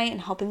home at night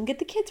and helping get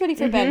the kids ready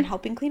for bed and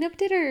helping clean up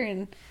dinner.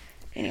 And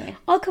anyway,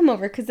 I'll come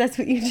over because that's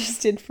what you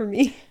just did for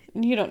me.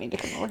 you don't need to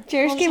come over.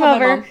 Cherish I'll just came have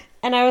my over mom.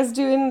 and I was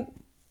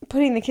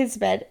putting the kids to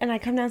bed, and I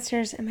come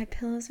downstairs and my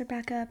pillows are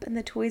back up and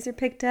the toys are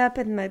picked up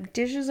and my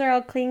dishes are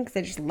all clean because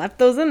I just left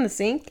those in the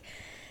sink.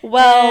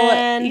 Well,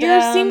 And, you're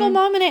a single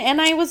mom in it, and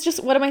I was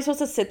just, what am I supposed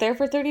to sit there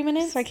for 30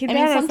 minutes? So I came mean,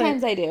 down, I was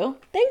sometimes I do.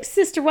 Thanks,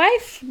 sister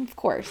wife. Of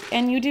course.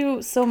 And you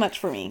do so much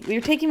for me.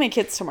 You're taking my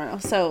kids tomorrow,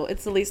 so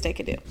it's the least I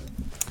could do.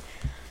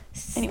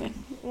 Anyway,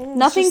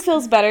 nothing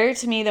feels better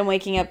to me than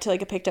waking up to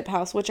like a picked up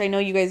house, which I know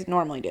you guys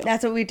normally do.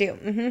 That's what we do.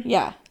 Mm-hmm.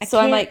 Yeah. So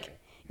I'm can't- like,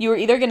 you were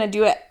either going to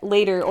do it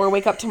later or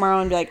wake up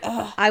tomorrow and be like,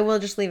 ugh. I will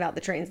just leave out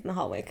the trains in the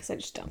hallway because I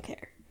just don't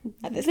care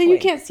at this So point. you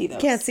can't see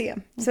those. Can't see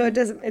them, so it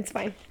doesn't. It's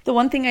fine. The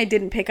one thing I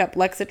didn't pick up,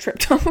 Lexa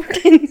tripped over.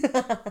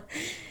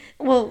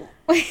 Well,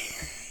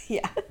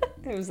 yeah,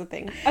 it was a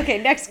thing.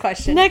 Okay, next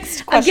question.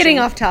 Next I'm question. getting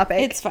off topic.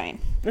 It's fine.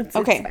 It's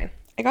Okay. fine.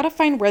 I got to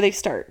find where they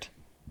start.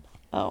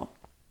 Oh.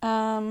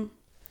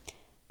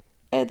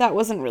 That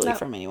wasn't really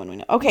from anyone we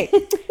know. Okay.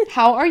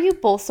 How are you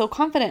both so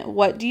confident?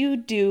 What do you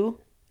do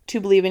to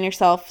believe in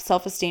yourself,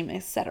 self-esteem,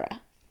 etc.?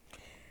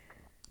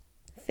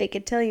 Fake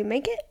it till you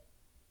make it.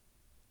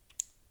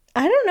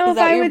 I don't know Is if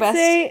that I your would best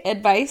say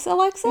advice,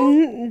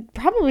 Alexa?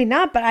 probably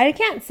not, but I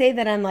can't say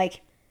that I'm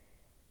like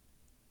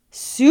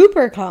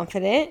super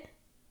confident.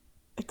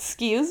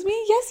 Excuse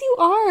me? Yes, you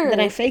are. That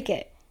I fake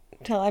it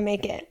till I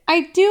make it.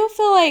 I do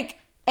feel like,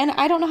 and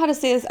I don't know how to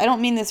say this, I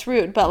don't mean this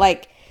rude, but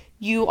like,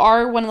 you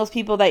are one of those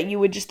people that you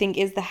would just think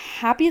is the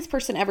happiest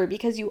person ever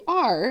because you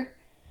are.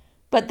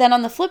 But then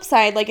on the flip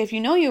side, like if you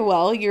know you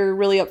well, you're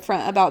really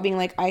upfront about being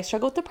like, I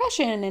struggle with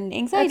depression and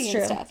anxiety That's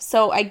and true. stuff.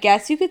 So I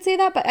guess you could say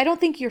that, but I don't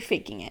think you're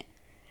faking it.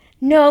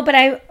 No, but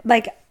I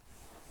like.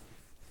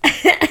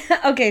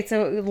 Okay,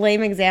 so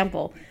lame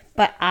example,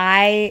 but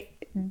I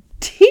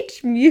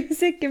teach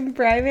music in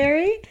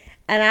primary,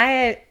 and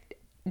I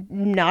am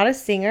not a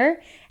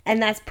singer,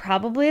 and that's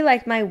probably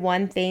like my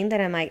one thing that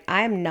I'm like,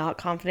 I am not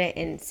confident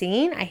in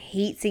singing. I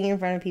hate singing in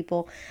front of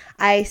people.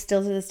 I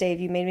still to this day, if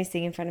you made me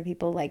sing in front of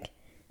people, like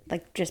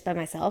just by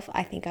myself,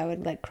 I think I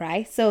would like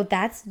cry. So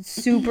that's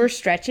super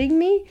stretching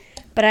me.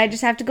 But I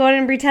just have to go in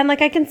and pretend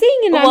like I can sing,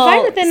 and I'm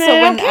fine with it. And so I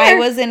don't when care. I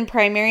was in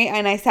primary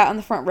and I sat on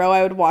the front row,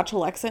 I would watch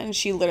Alexa, and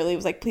she literally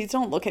was like, please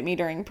don't look at me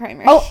during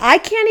primary. Oh, I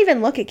can't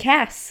even look at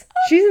Cass.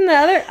 She's in the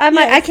other. I'm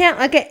like, Yes. I can't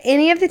look at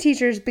any of the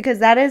teachers because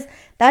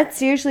that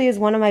seriously is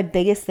one of my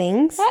biggest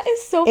things. That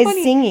is so is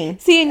funny. singing.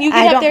 See, and you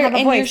I get up don't there have a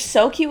and you're voice.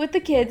 so cute with the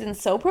kids and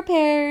so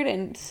prepared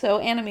and so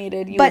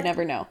animated, you But- would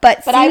never know. but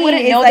I singing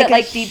wouldn't is know like that a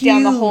like deep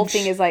down the whole huge-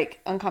 thing is like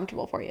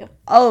uncomfortable for you.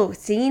 Oh,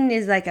 singing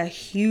is like a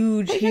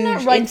huge, But you're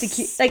huge not, like,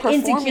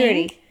 insecurity.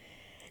 performing.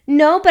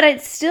 No, but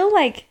it's still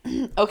like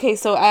Okay,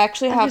 so I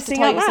actually have just to sing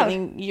tell out you loud.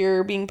 something.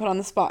 You're being put on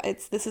the spot.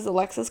 This is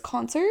Alexa's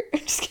concert. I'm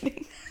just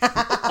kidding.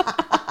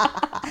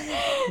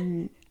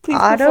 Please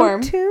auto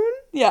perform. tune.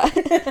 Yeah.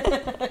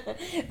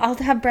 I'll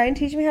have Brian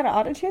teach me how to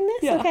auto tune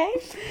this. Yeah. Okay.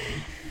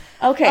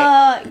 Okay.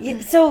 Yeah,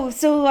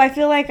 so I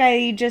feel like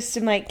I just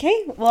am like,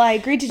 okay, well, I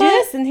agreed to do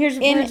this, and here's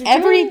what we're in doing.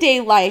 everyday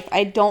life,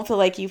 I don't feel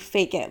like you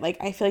fake it. Like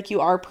I feel like you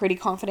are pretty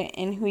confident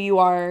in who you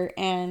are,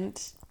 and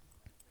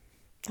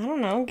I don't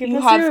know. Give you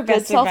us your have good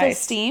best advice.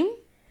 self-esteem.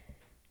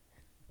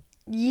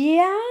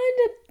 Yeah,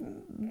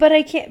 but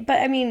I can't.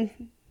 But I mean,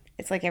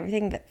 it's like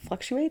everything that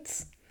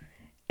fluctuates.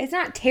 It's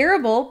not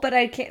terrible, but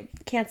I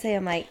can't say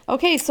I'm like.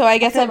 Okay, so I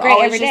guess feel I've great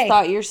always every just day.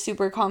 thought you're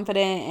super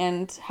confident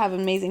and have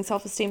amazing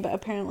self-esteem, but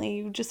apparently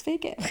you just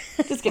fake it.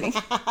 Just kidding.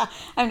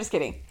 I'm just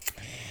kidding.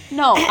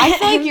 No, I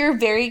feel like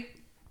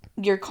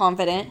you're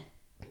confident.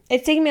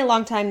 It's taken me a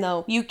long time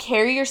though. You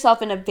carry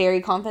yourself in a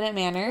very confident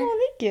manner.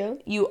 Oh, thank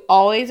you. You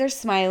always are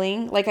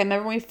smiling. Like, I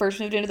remember when we first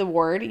moved into the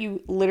ward,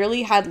 you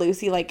literally had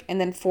Lucy, like, and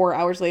then 4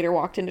 hours later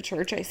walked into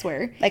church, I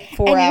swear. Like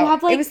 4 And hours. you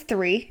have, like, it was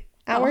 3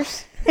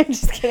 hours. I'm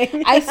just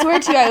kidding. I swear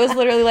to you, I was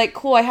literally like,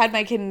 cool, I had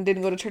my kid and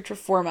didn't go to church for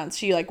 4 months.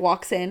 She, like,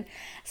 walks in,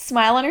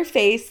 smile on her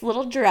face,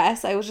 little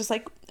dress. I was just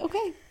like,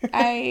 okay,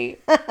 I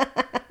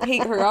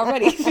hate her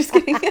already. Just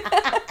kidding.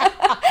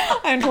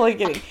 I'm totally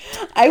kidding.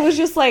 I was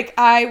just like,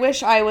 I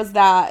wish I was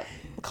that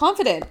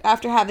confident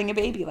after having a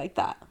baby like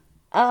that.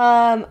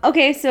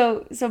 Okay,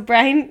 so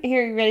Brian,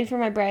 here, you ready for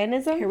my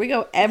Brianism? Here we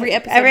go. Every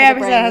episode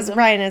has a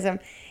Brianism.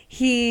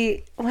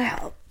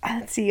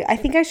 Let's see. I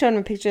think I showed him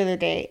a picture the other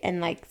day,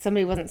 and like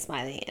somebody wasn't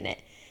smiling in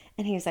it,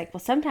 and he was like,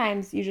 "Well,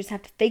 sometimes you just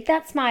have to fake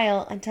that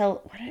smile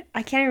until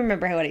I can't even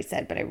remember what he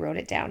said, but I wrote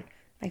it down.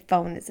 My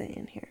phone isn't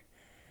in here.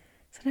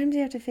 Sometimes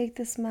you have to fake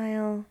the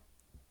smile.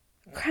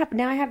 Crap!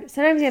 Now I have.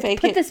 Sometimes you have to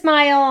put the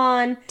smile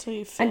on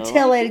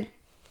until it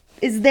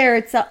is there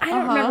itself. I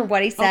don't remember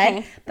what he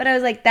said, but I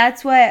was like,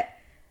 that's what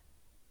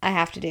I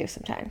have to do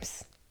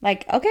sometimes.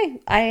 Like, okay,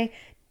 I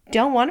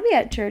don't want to be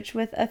at church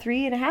with a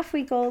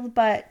 3.5-week-old,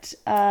 but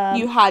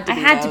you had to. I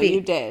had to be.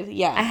 You did,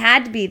 yeah. I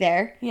had to be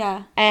there.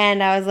 Yeah.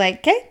 And I was like,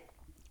 okay.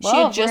 She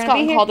had just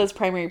gotten called as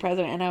primary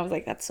president, and I was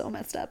like, that's so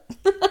messed up.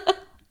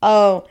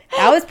 Oh,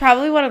 that was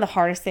probably one of the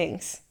hardest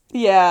things.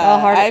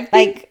 Yeah.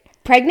 Like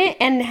pregnant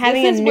and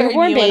having a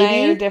newborn baby. You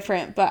and I are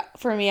different, but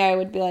for me, I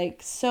would be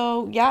like,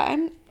 so yeah,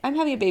 I'm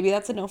having a baby.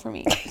 That's a no for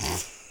me.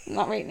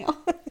 Not right now.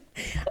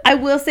 I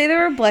will say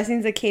there were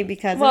blessings that came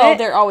because of it. Well,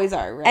 there always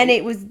are, right? And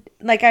it was,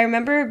 like, I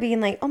remember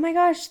being like, oh my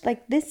gosh,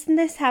 like, this and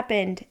this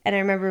happened. And I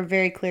remember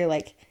very clear,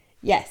 like,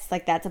 yes,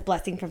 like, that's a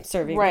blessing from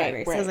serving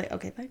primary. So I was like,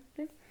 okay, fine.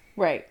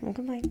 Right. Don't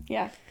complain.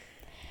 Yeah.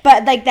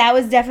 But, like, that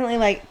was definitely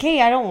like,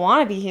 okay, I don't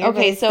want to be here.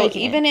 Okay, so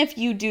even if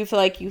you do feel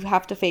like you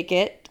have to fake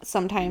it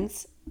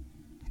sometimes,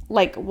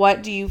 like,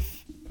 what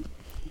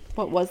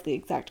was the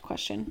exact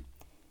question?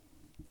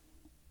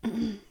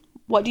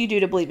 What do you do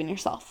to believe in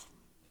yourself?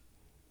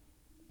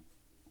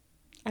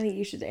 I think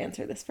you should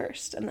answer this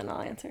first, and then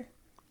I'll answer.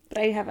 But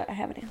I have an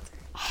answer.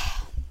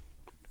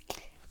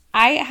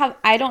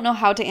 I don't know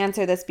how to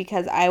answer this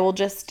because I will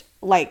just,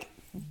 like,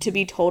 to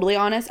be totally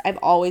honest, I've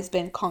always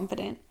been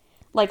confident.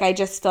 Like, I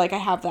just feel like I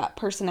have that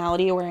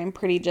personality where I'm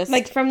pretty just...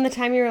 Like, from the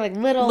time you were, like,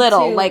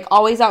 little, like,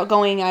 always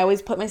outgoing. I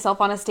always put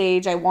myself on a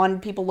stage. I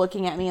wanted people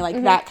looking at me,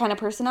 like, that kind of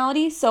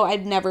personality. So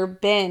I've never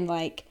been,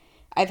 like,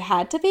 I've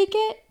had to fake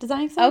it. Does that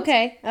make sense?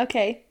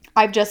 Okay.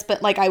 I've just been,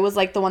 like, I was,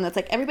 like, the one that's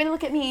like, everybody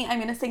look at me. I'm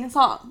going to sing a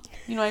song.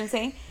 You know what I'm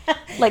saying?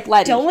 Like,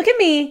 Don't look at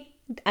me.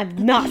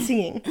 I'm not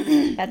singing.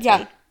 That's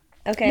me.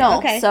 Okay. No,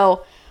 okay.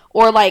 So,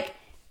 or, like,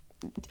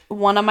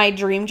 one of my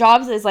dream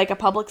jobs is, like, a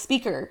public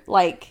speaker.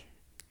 Like,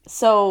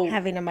 so.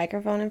 Having a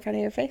microphone in front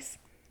of your face?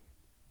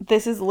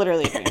 This is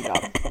literally a dream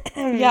job.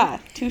 Yeah,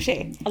 touche.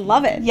 I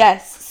love it.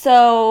 Yes.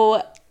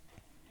 So,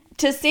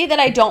 to say that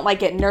I don't,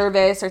 like, get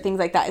nervous or things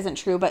like that isn't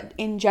true. But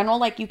in general,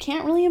 like, you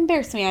can't really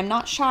embarrass me. I'm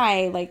not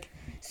shy. Like.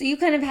 So you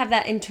kind of have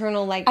that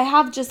internal, like... I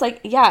have just,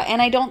 like, yeah,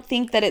 and I don't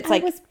think that it's,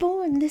 like... I was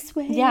born this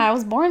way. Yeah, I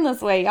was born this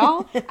way,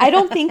 y'all. I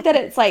don't think that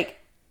it's, like...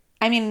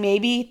 I mean,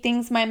 maybe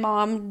things my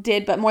mom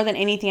did, but more than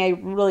anything, I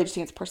really just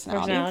think it's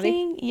personality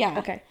thing. Yeah.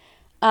 Okay.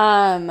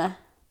 And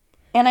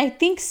I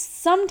think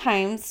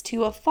sometimes,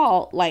 to a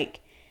fault,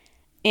 like,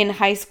 in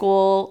high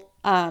school,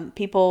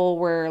 people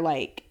were,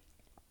 like...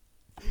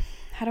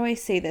 How do I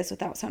say this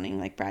without sounding,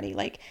 like, bratty?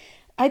 Like,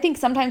 I think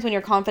sometimes when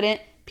you're confident...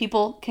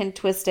 People can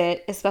twist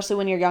it, especially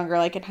when you're younger,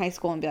 like in high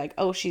school, and be like,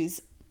 oh,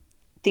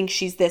 thinks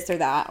she's this or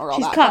that or all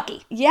that. She's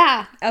cocky.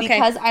 Yeah. Okay.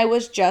 Because I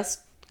was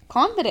just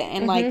confident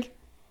and like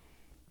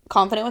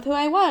confident with who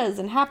I was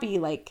and happy.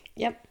 Like,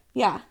 yep.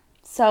 Yeah.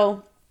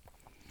 So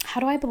how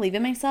do I believe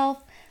in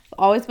myself? I've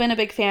always been a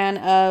big fan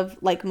of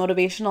like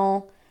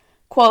motivational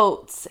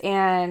quotes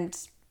and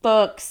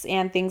books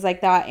and things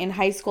like that. In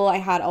high school, I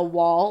had a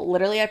wall.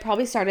 Literally, I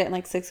probably started in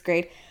like 6th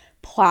grade,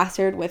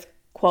 plastered with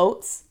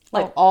quotes.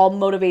 Like all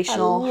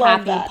motivational,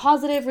 happy,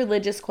 positive,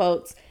 religious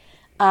quotes.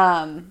 So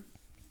I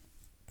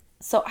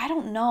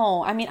don't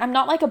know. I mean, I'm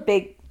not like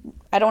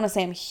I don't want to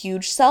say I'm a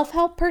huge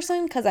self-help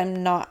person because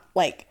I'm not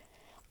like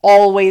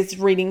always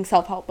reading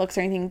self-help books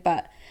or anything.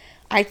 But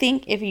I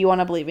think if you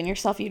want to believe in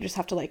yourself, you just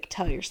have to like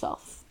tell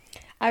yourself.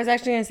 I was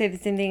actually going to say the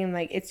same thing. And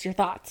like, it's your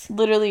thoughts.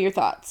 Literally your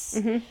thoughts.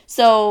 Mm-hmm.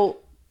 So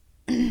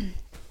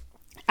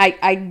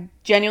I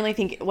genuinely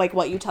think like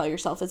what you tell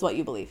yourself is what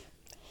you believe.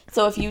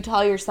 So if you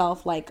tell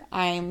yourself, like,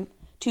 I'm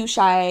too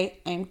shy,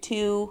 I'm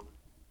too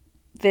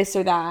this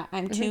or that,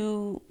 I'm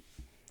too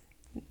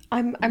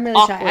I'm really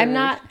awkward,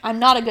 shy. I'm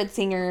not a good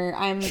singer,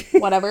 I'm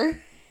whatever.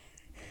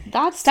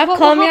 Stop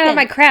calling me out on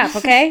my crap,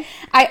 okay?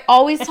 I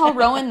always tell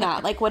Rowan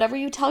that. Like, whatever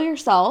you tell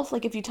yourself,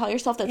 like, if you tell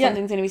yourself that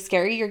something's going to be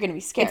scary, you're going to be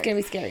scared. It's going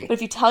to be scary. But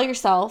if you tell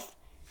yourself,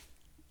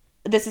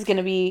 this is going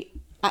to be,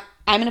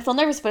 I'm going to feel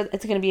nervous, but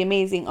it's going to be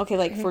amazing. Okay,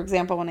 like, for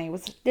example, when I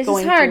was this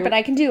is hard, but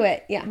I can do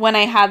it. Yeah. When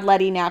I had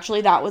Letty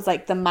naturally, that was,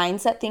 like, the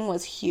mindset thing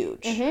was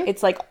huge.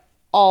 It's, like,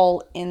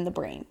 all in the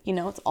brain. You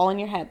know, it's all in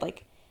your head.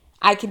 Like,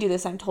 I can do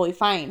this. I'm totally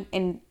fine.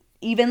 And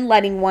even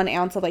letting 1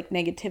 ounce of, like,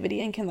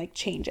 negativity and can, like,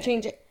 change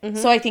it.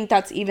 So I think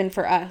that's even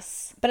for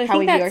us, but how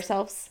we view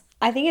ourselves.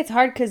 I think it's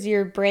hard because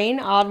your brain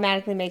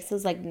automatically makes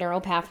those, like,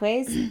 neural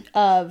pathways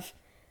of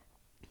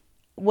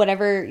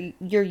whatever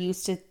you're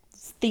used to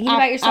thinking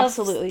about yourself.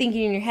 Absolutely.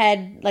 Thinking in your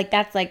head. Like,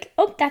 that's like,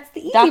 oh, that's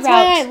the easy route. That's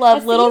why I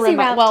love little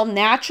route. Well,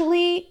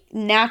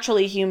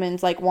 naturally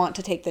humans, like, want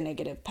to take the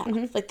negative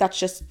path. Like, that's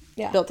just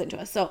built into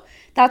us. So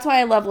that's why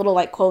I love little,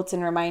 like, quotes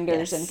and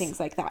reminders and things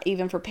like that.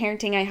 Even for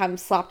parenting, I have them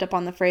slapped up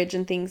on the fridge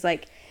and things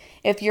like,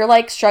 if you're,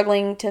 like,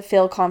 struggling to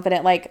feel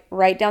confident, like,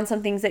 write down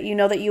some things that you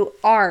know that you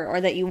are or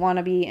that you want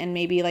to be, and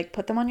maybe, like,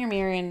 put them on your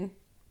mirror and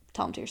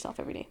tell them to yourself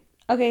every day.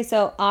 Okay,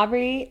 so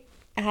Aubrey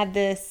had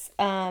this,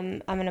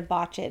 I'm going to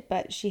botch it,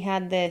 but she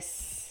had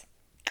this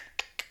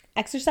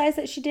exercise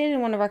that she did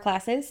in one of our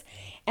classes,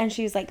 and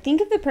she was like,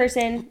 think of the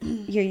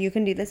person, here, you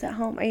can do this at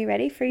home. Are you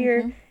ready for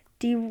your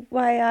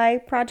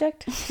DIY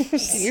project?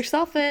 Give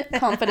yourself a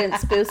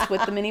confidence boost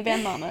with the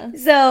Minivan Mama.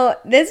 So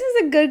this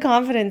was a good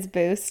confidence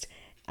boost.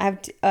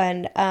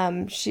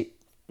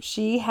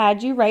 She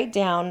had you write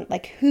down,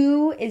 like,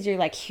 who is your,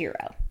 like,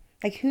 hero?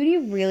 Like, who do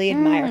you really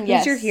admire?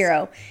 Who's your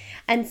hero?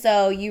 And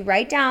so you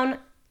write down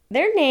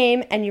their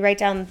name and you write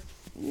down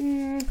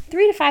 3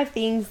 to 5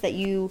 things that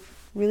you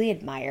really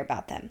admire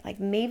about them. Like,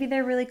 maybe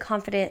they're really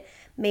confident.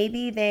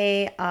 Maybe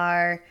they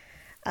are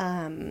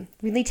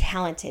really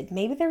talented.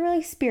 Maybe they're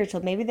really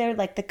spiritual. Maybe they're,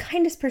 like, the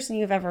kindest person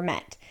you've ever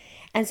met.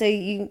 And so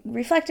you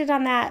reflected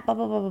on that, blah,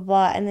 blah, blah, blah,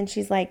 blah. And then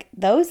she's like,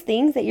 those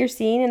things that you're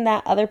seeing in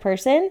that other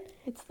person,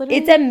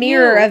 it's a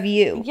mirror of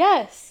you.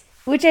 Yes.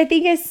 Which I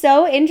think is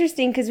so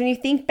interesting because when you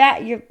think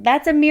back,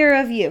 that's a mirror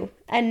of you.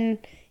 And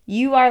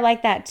you are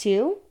like that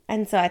too.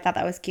 And so I thought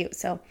that was cute.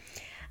 So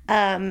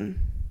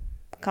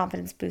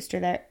confidence booster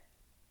there.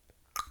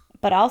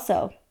 But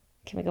also,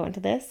 can we go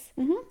into this?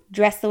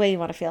 Dress the way you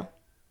want to feel.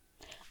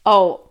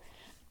 Oh,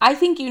 I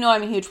think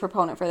I'm a huge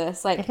proponent for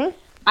this. Like,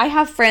 I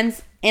have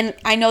friends, and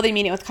I know they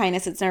mean it with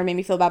kindness. It's never made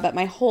me feel bad, but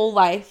my whole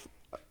life,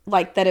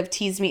 like, that have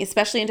teased me,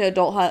 especially into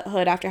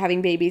adulthood after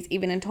having babies,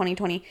 even in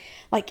 2020.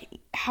 Like,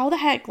 how the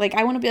heck? Like,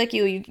 I want to be like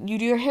you. You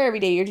do your hair every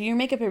day. You do your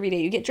makeup every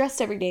day. You get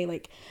dressed every day.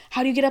 Like,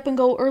 how do you get up and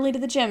go early to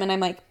the gym? And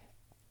I'm like,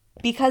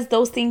 because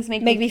those things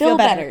make me feel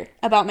better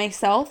about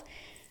myself.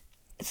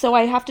 So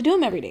I have to do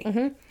them every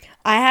day.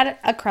 I had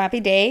a crappy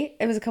day.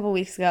 It was a couple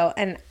weeks ago,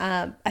 and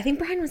I think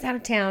Brian was out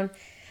of town.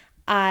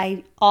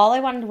 All I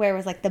wanted to wear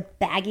was, like, the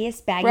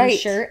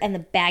baggiest shirt and the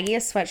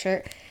baggiest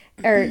sweatshirt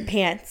or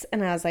pants.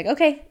 And I was like,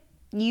 okay,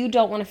 you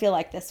don't want to feel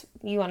like this.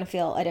 You want to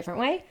feel a different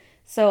way.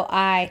 So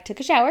I took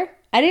a shower.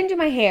 I didn't do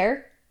my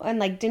hair and,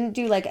 like, didn't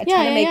do, like, a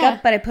ton of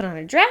makeup, but I put on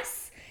a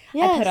dress.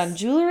 Yes. I put on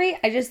jewelry.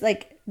 I just,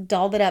 like,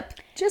 dolled it up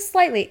just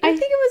slightly. I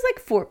think it was, like,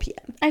 4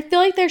 p.m. I feel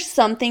like there's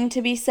something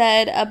to be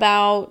said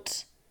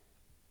about,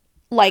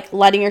 like,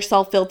 letting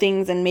yourself feel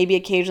things, and maybe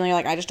occasionally you're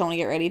like, I just don't want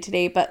to get ready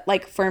today. But,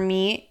 like, for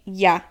me,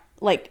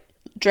 like,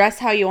 dress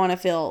how you want to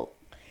feel.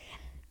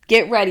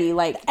 Get ready,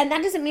 like. And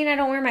that doesn't mean I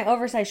don't wear my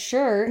oversized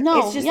shirt. No,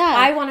 it's just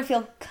I want to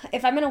feel.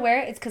 If I'm gonna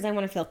wear it, it's because I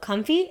want to feel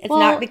comfy. It's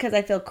not because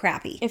I feel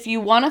crappy. If you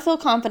want to feel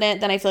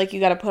confident, then I feel like you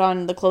got to put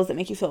on the clothes that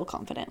make you feel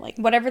confident, like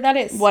whatever that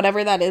is.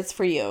 Whatever that is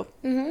for you.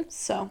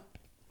 So,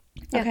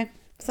 okay.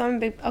 So I'm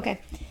big. Okay.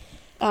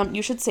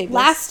 You should save this.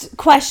 Last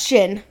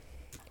question.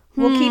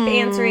 We'll keep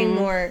answering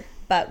more,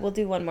 but we'll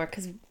do one more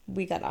because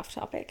we got off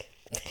topic.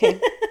 Okay,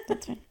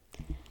 that's fine.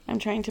 I'm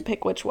trying to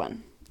pick which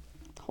one.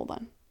 Hold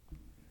on.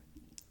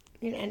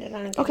 You can end it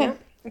on a good note?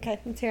 Okay,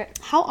 let's hear it.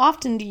 How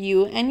often do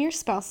you and your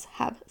spouse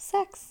have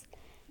sex?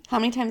 How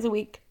many times a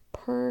week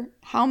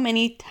how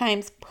many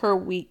times per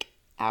week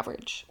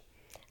average?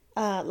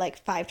 Like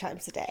 5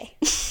 times a day.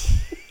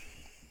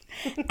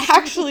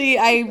 Actually,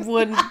 I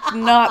would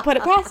not put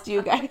it past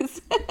you guys.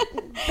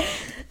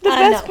 The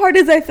best part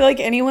is I feel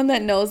like anyone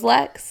that knows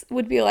Lex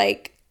would be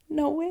like,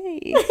 no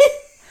way.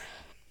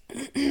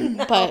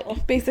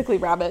 But basically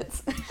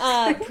rabbits.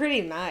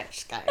 Pretty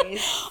much, guys.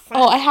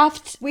 Oh, I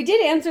have to. We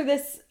did answer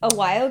this a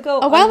while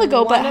ago.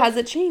 But has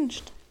it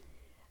changed?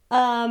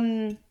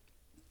 For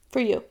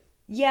you?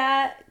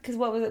 Yeah, because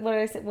what was it? What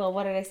did I say? Well,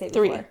 what did I say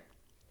 3. before?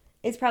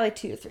 It's probably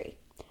 2 to 3.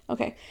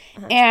 Okay.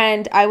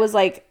 And I was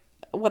like,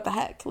 what the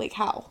heck? Like,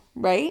 how?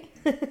 Right?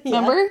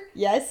 Remember?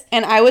 Yes.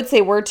 And I would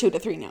say we're 2 to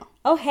 3 now.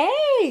 Oh,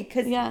 hey!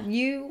 Because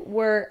you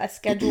were a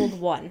scheduled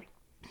 1.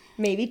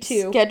 Maybe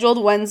 2.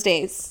 Scheduled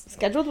Wednesdays.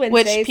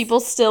 Which people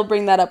still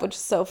bring that up, which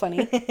is so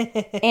funny.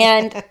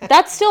 And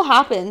that still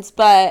happens,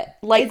 but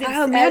like,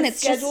 it's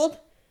scheduled?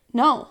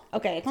 No.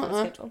 Okay, it's not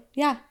scheduled.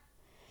 Yeah.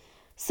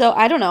 So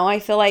I don't know. I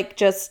feel like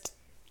just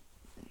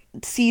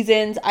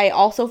seasons. I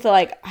also feel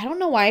like, I don't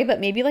know why,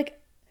 but maybe like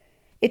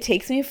it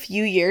takes me a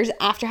few years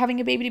after having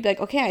a baby to be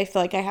like, okay, I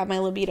feel like I have my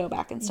libido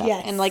back and stuff.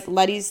 Yes. And like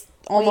Letty's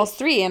almost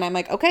 3 and I'm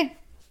like, okay.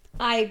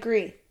 I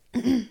agree.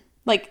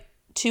 Like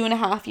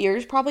 2.5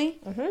 years probably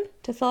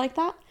to feel like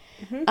that.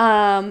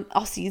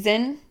 I'll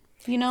season,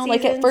 you know,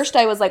 like at first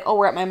I was like, oh,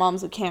 we're at my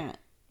mom's, we can't.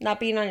 Not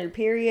being on your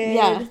period.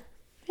 Yeah.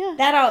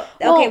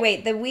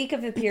 Wait, the week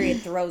of the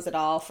period throws it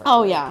all for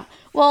Oh, me. yeah.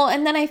 Well,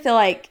 and then I feel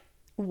like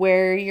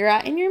where you're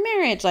at in your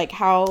marriage, like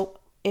how,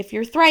 if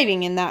you're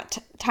thriving in that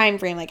time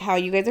frame, like how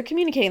you guys are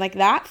communicating, like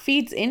that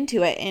feeds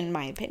into it, in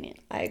my opinion.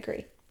 I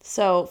agree.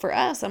 So for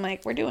us, I'm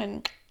like, we're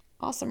doing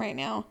awesome right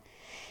now.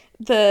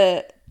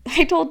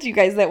 I told you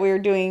guys that we were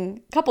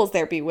doing couples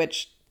therapy,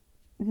 which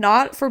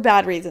not for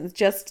bad reasons,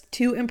 just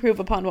to improve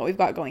upon what we've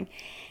got going.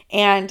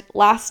 And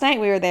last night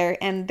we were there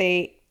and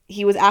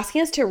he was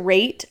asking us to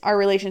rate our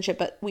relationship,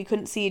 but we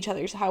couldn't see each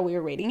other's how we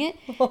were rating it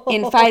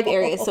in 5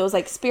 areas. So it was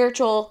like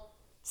spiritual,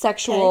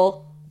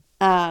 sexual,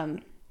 I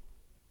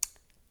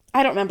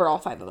don't remember all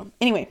 5 of them.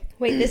 Anyway.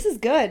 Wait, this is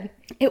good.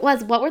 It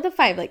was, what were the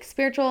 5? Like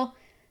spiritual,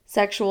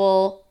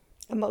 sexual,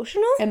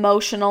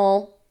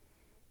 emotional,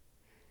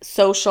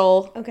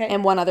 social,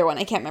 and one other one.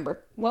 I can't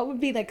remember. What would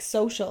be like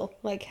social?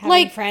 Like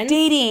having friends?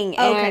 Dating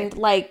and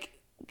like,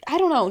 I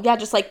don't know. Yeah,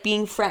 just like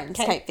being friends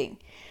type thing.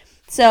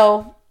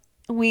 So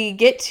we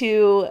get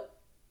to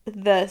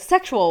the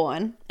sexual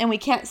one and we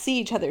can't see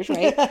each other's,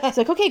 right? It's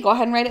like, okay, go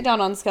ahead and write it down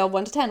on a scale of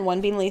 1 to 10.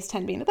 1 being the least,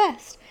 10 being the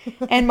best.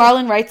 And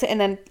Marlon writes it and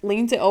then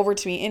leans it over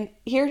to me. And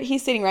here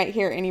he's sitting right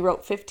here and he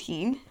wrote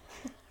 15.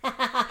 So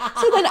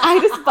then I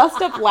just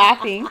bust up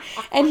laughing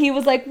and he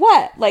was like,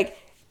 what? Like,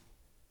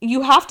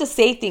 you have to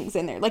say things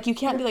in there. Like, you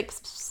can't be like,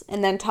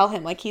 and then tell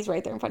him like he's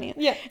right there in front of you.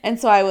 Yeah. And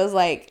so I was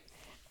like,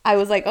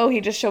 oh,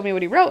 he just showed me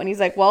what he wrote. And he's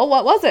like, well,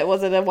 what was it?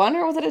 Was it a 1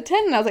 or was it a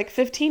 10? And I was like,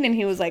 15. And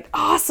he was like,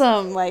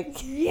 awesome. Like,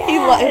 yes. He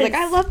was like,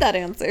 I love that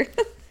answer.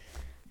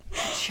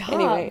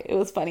 Anyway, it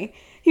was funny.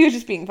 He was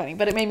just being funny,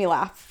 but it made me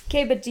laugh.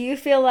 Okay, but do you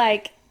feel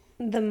like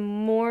the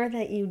more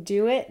that you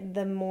do it,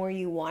 the more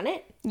you want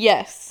it?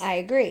 Yes. I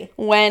agree.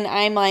 When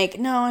I'm like,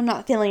 no, I'm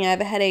not feeling it. I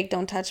have a headache.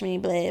 Don't touch me.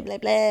 Blah, blah,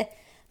 blah.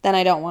 Then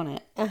I don't want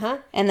it.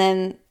 And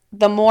then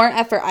the more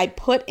effort I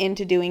put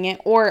into doing it,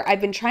 or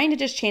I've been trying to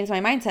just change my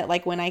mindset.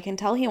 Like when I can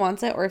tell he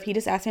wants it, or if he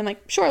just asks me, I'm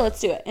like, sure,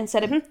 let's do it.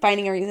 Instead of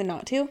finding a reason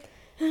not to.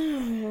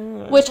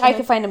 Which I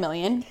could find a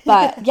million.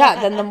 But yeah,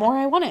 then the more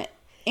I want it.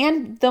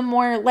 And the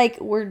more like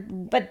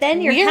But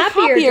then you're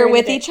happier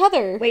with each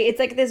other. Wait, it's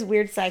like this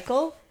weird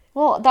cycle.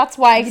 Well, that's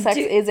why sex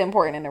is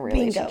important in a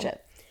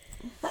relationship.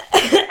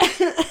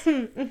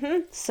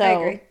 So I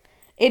agree.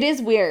 It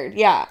is weird.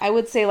 Yeah, I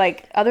would say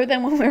like other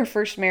than when we were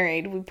first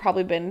married, we've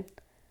probably been.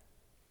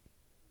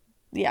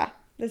 Yeah.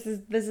 This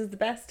is the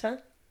best, huh?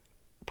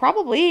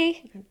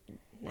 Probably.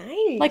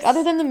 Nice. Like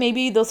other than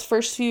maybe those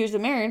first few years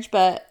of marriage,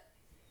 but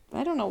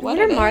I don't know what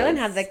it is. Marlon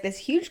had like this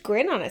huge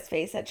grin on his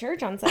face at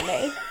church on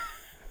Sunday.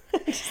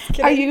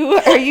 Are you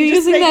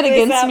using that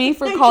against me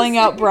for calling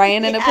out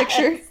Brian in a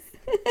picture?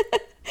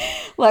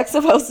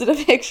 Lexa posted a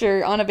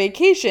picture on a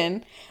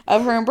vacation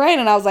of her and Brian,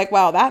 and I was like,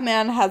 wow, that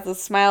man has a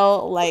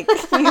smile like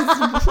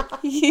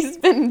he's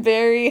been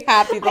very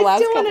happy the last couple days. I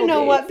still want to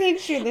know what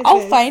picture this is.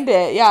 I'll find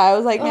it. Yeah, I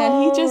was like,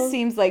 man, he just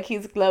seems like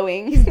he's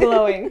glowing. He's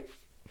glowing.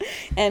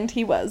 And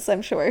he was,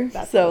 I'm sure.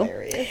 That's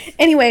hilarious.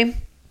 Anyway,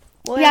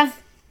 well, yeah.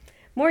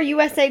 More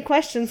USA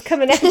questions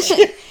coming at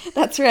you.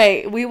 That's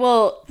right. We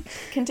will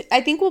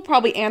I think we'll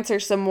probably answer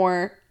some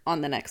more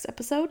on the next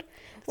episode.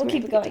 We'll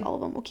keep going. All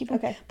of them. We'll keep them.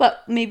 Okay.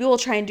 But maybe we'll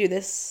try and do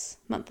this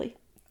monthly.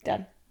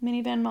 Done.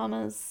 Minivan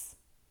Mamas.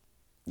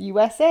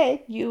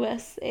 USA.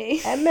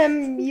 USA.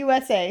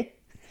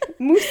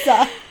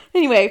 Musa.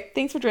 Anyway,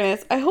 thanks for joining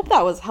us. I hope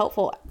that was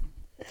helpful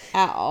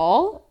at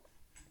all.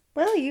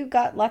 Well, you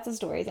got lots of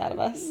stories out of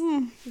us.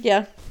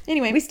 Yeah.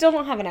 Anyway. We still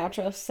don't have an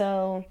outro,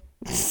 so...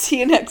 See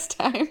you next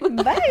time.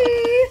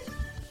 Bye.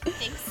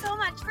 Thanks so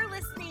much for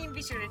listening.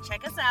 Be sure to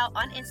check us out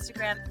on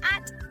Instagram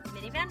at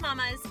Minivan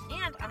Mamas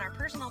and on our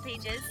personal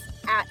pages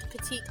at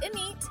Petite and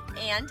Neat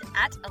and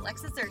at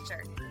Alexa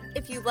Searcher.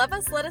 If you love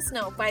us, let us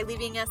know by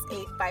leaving us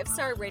a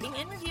 5-star rating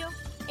and review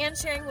and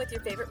sharing with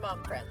your favorite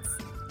mom friends.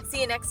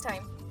 See you next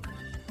time.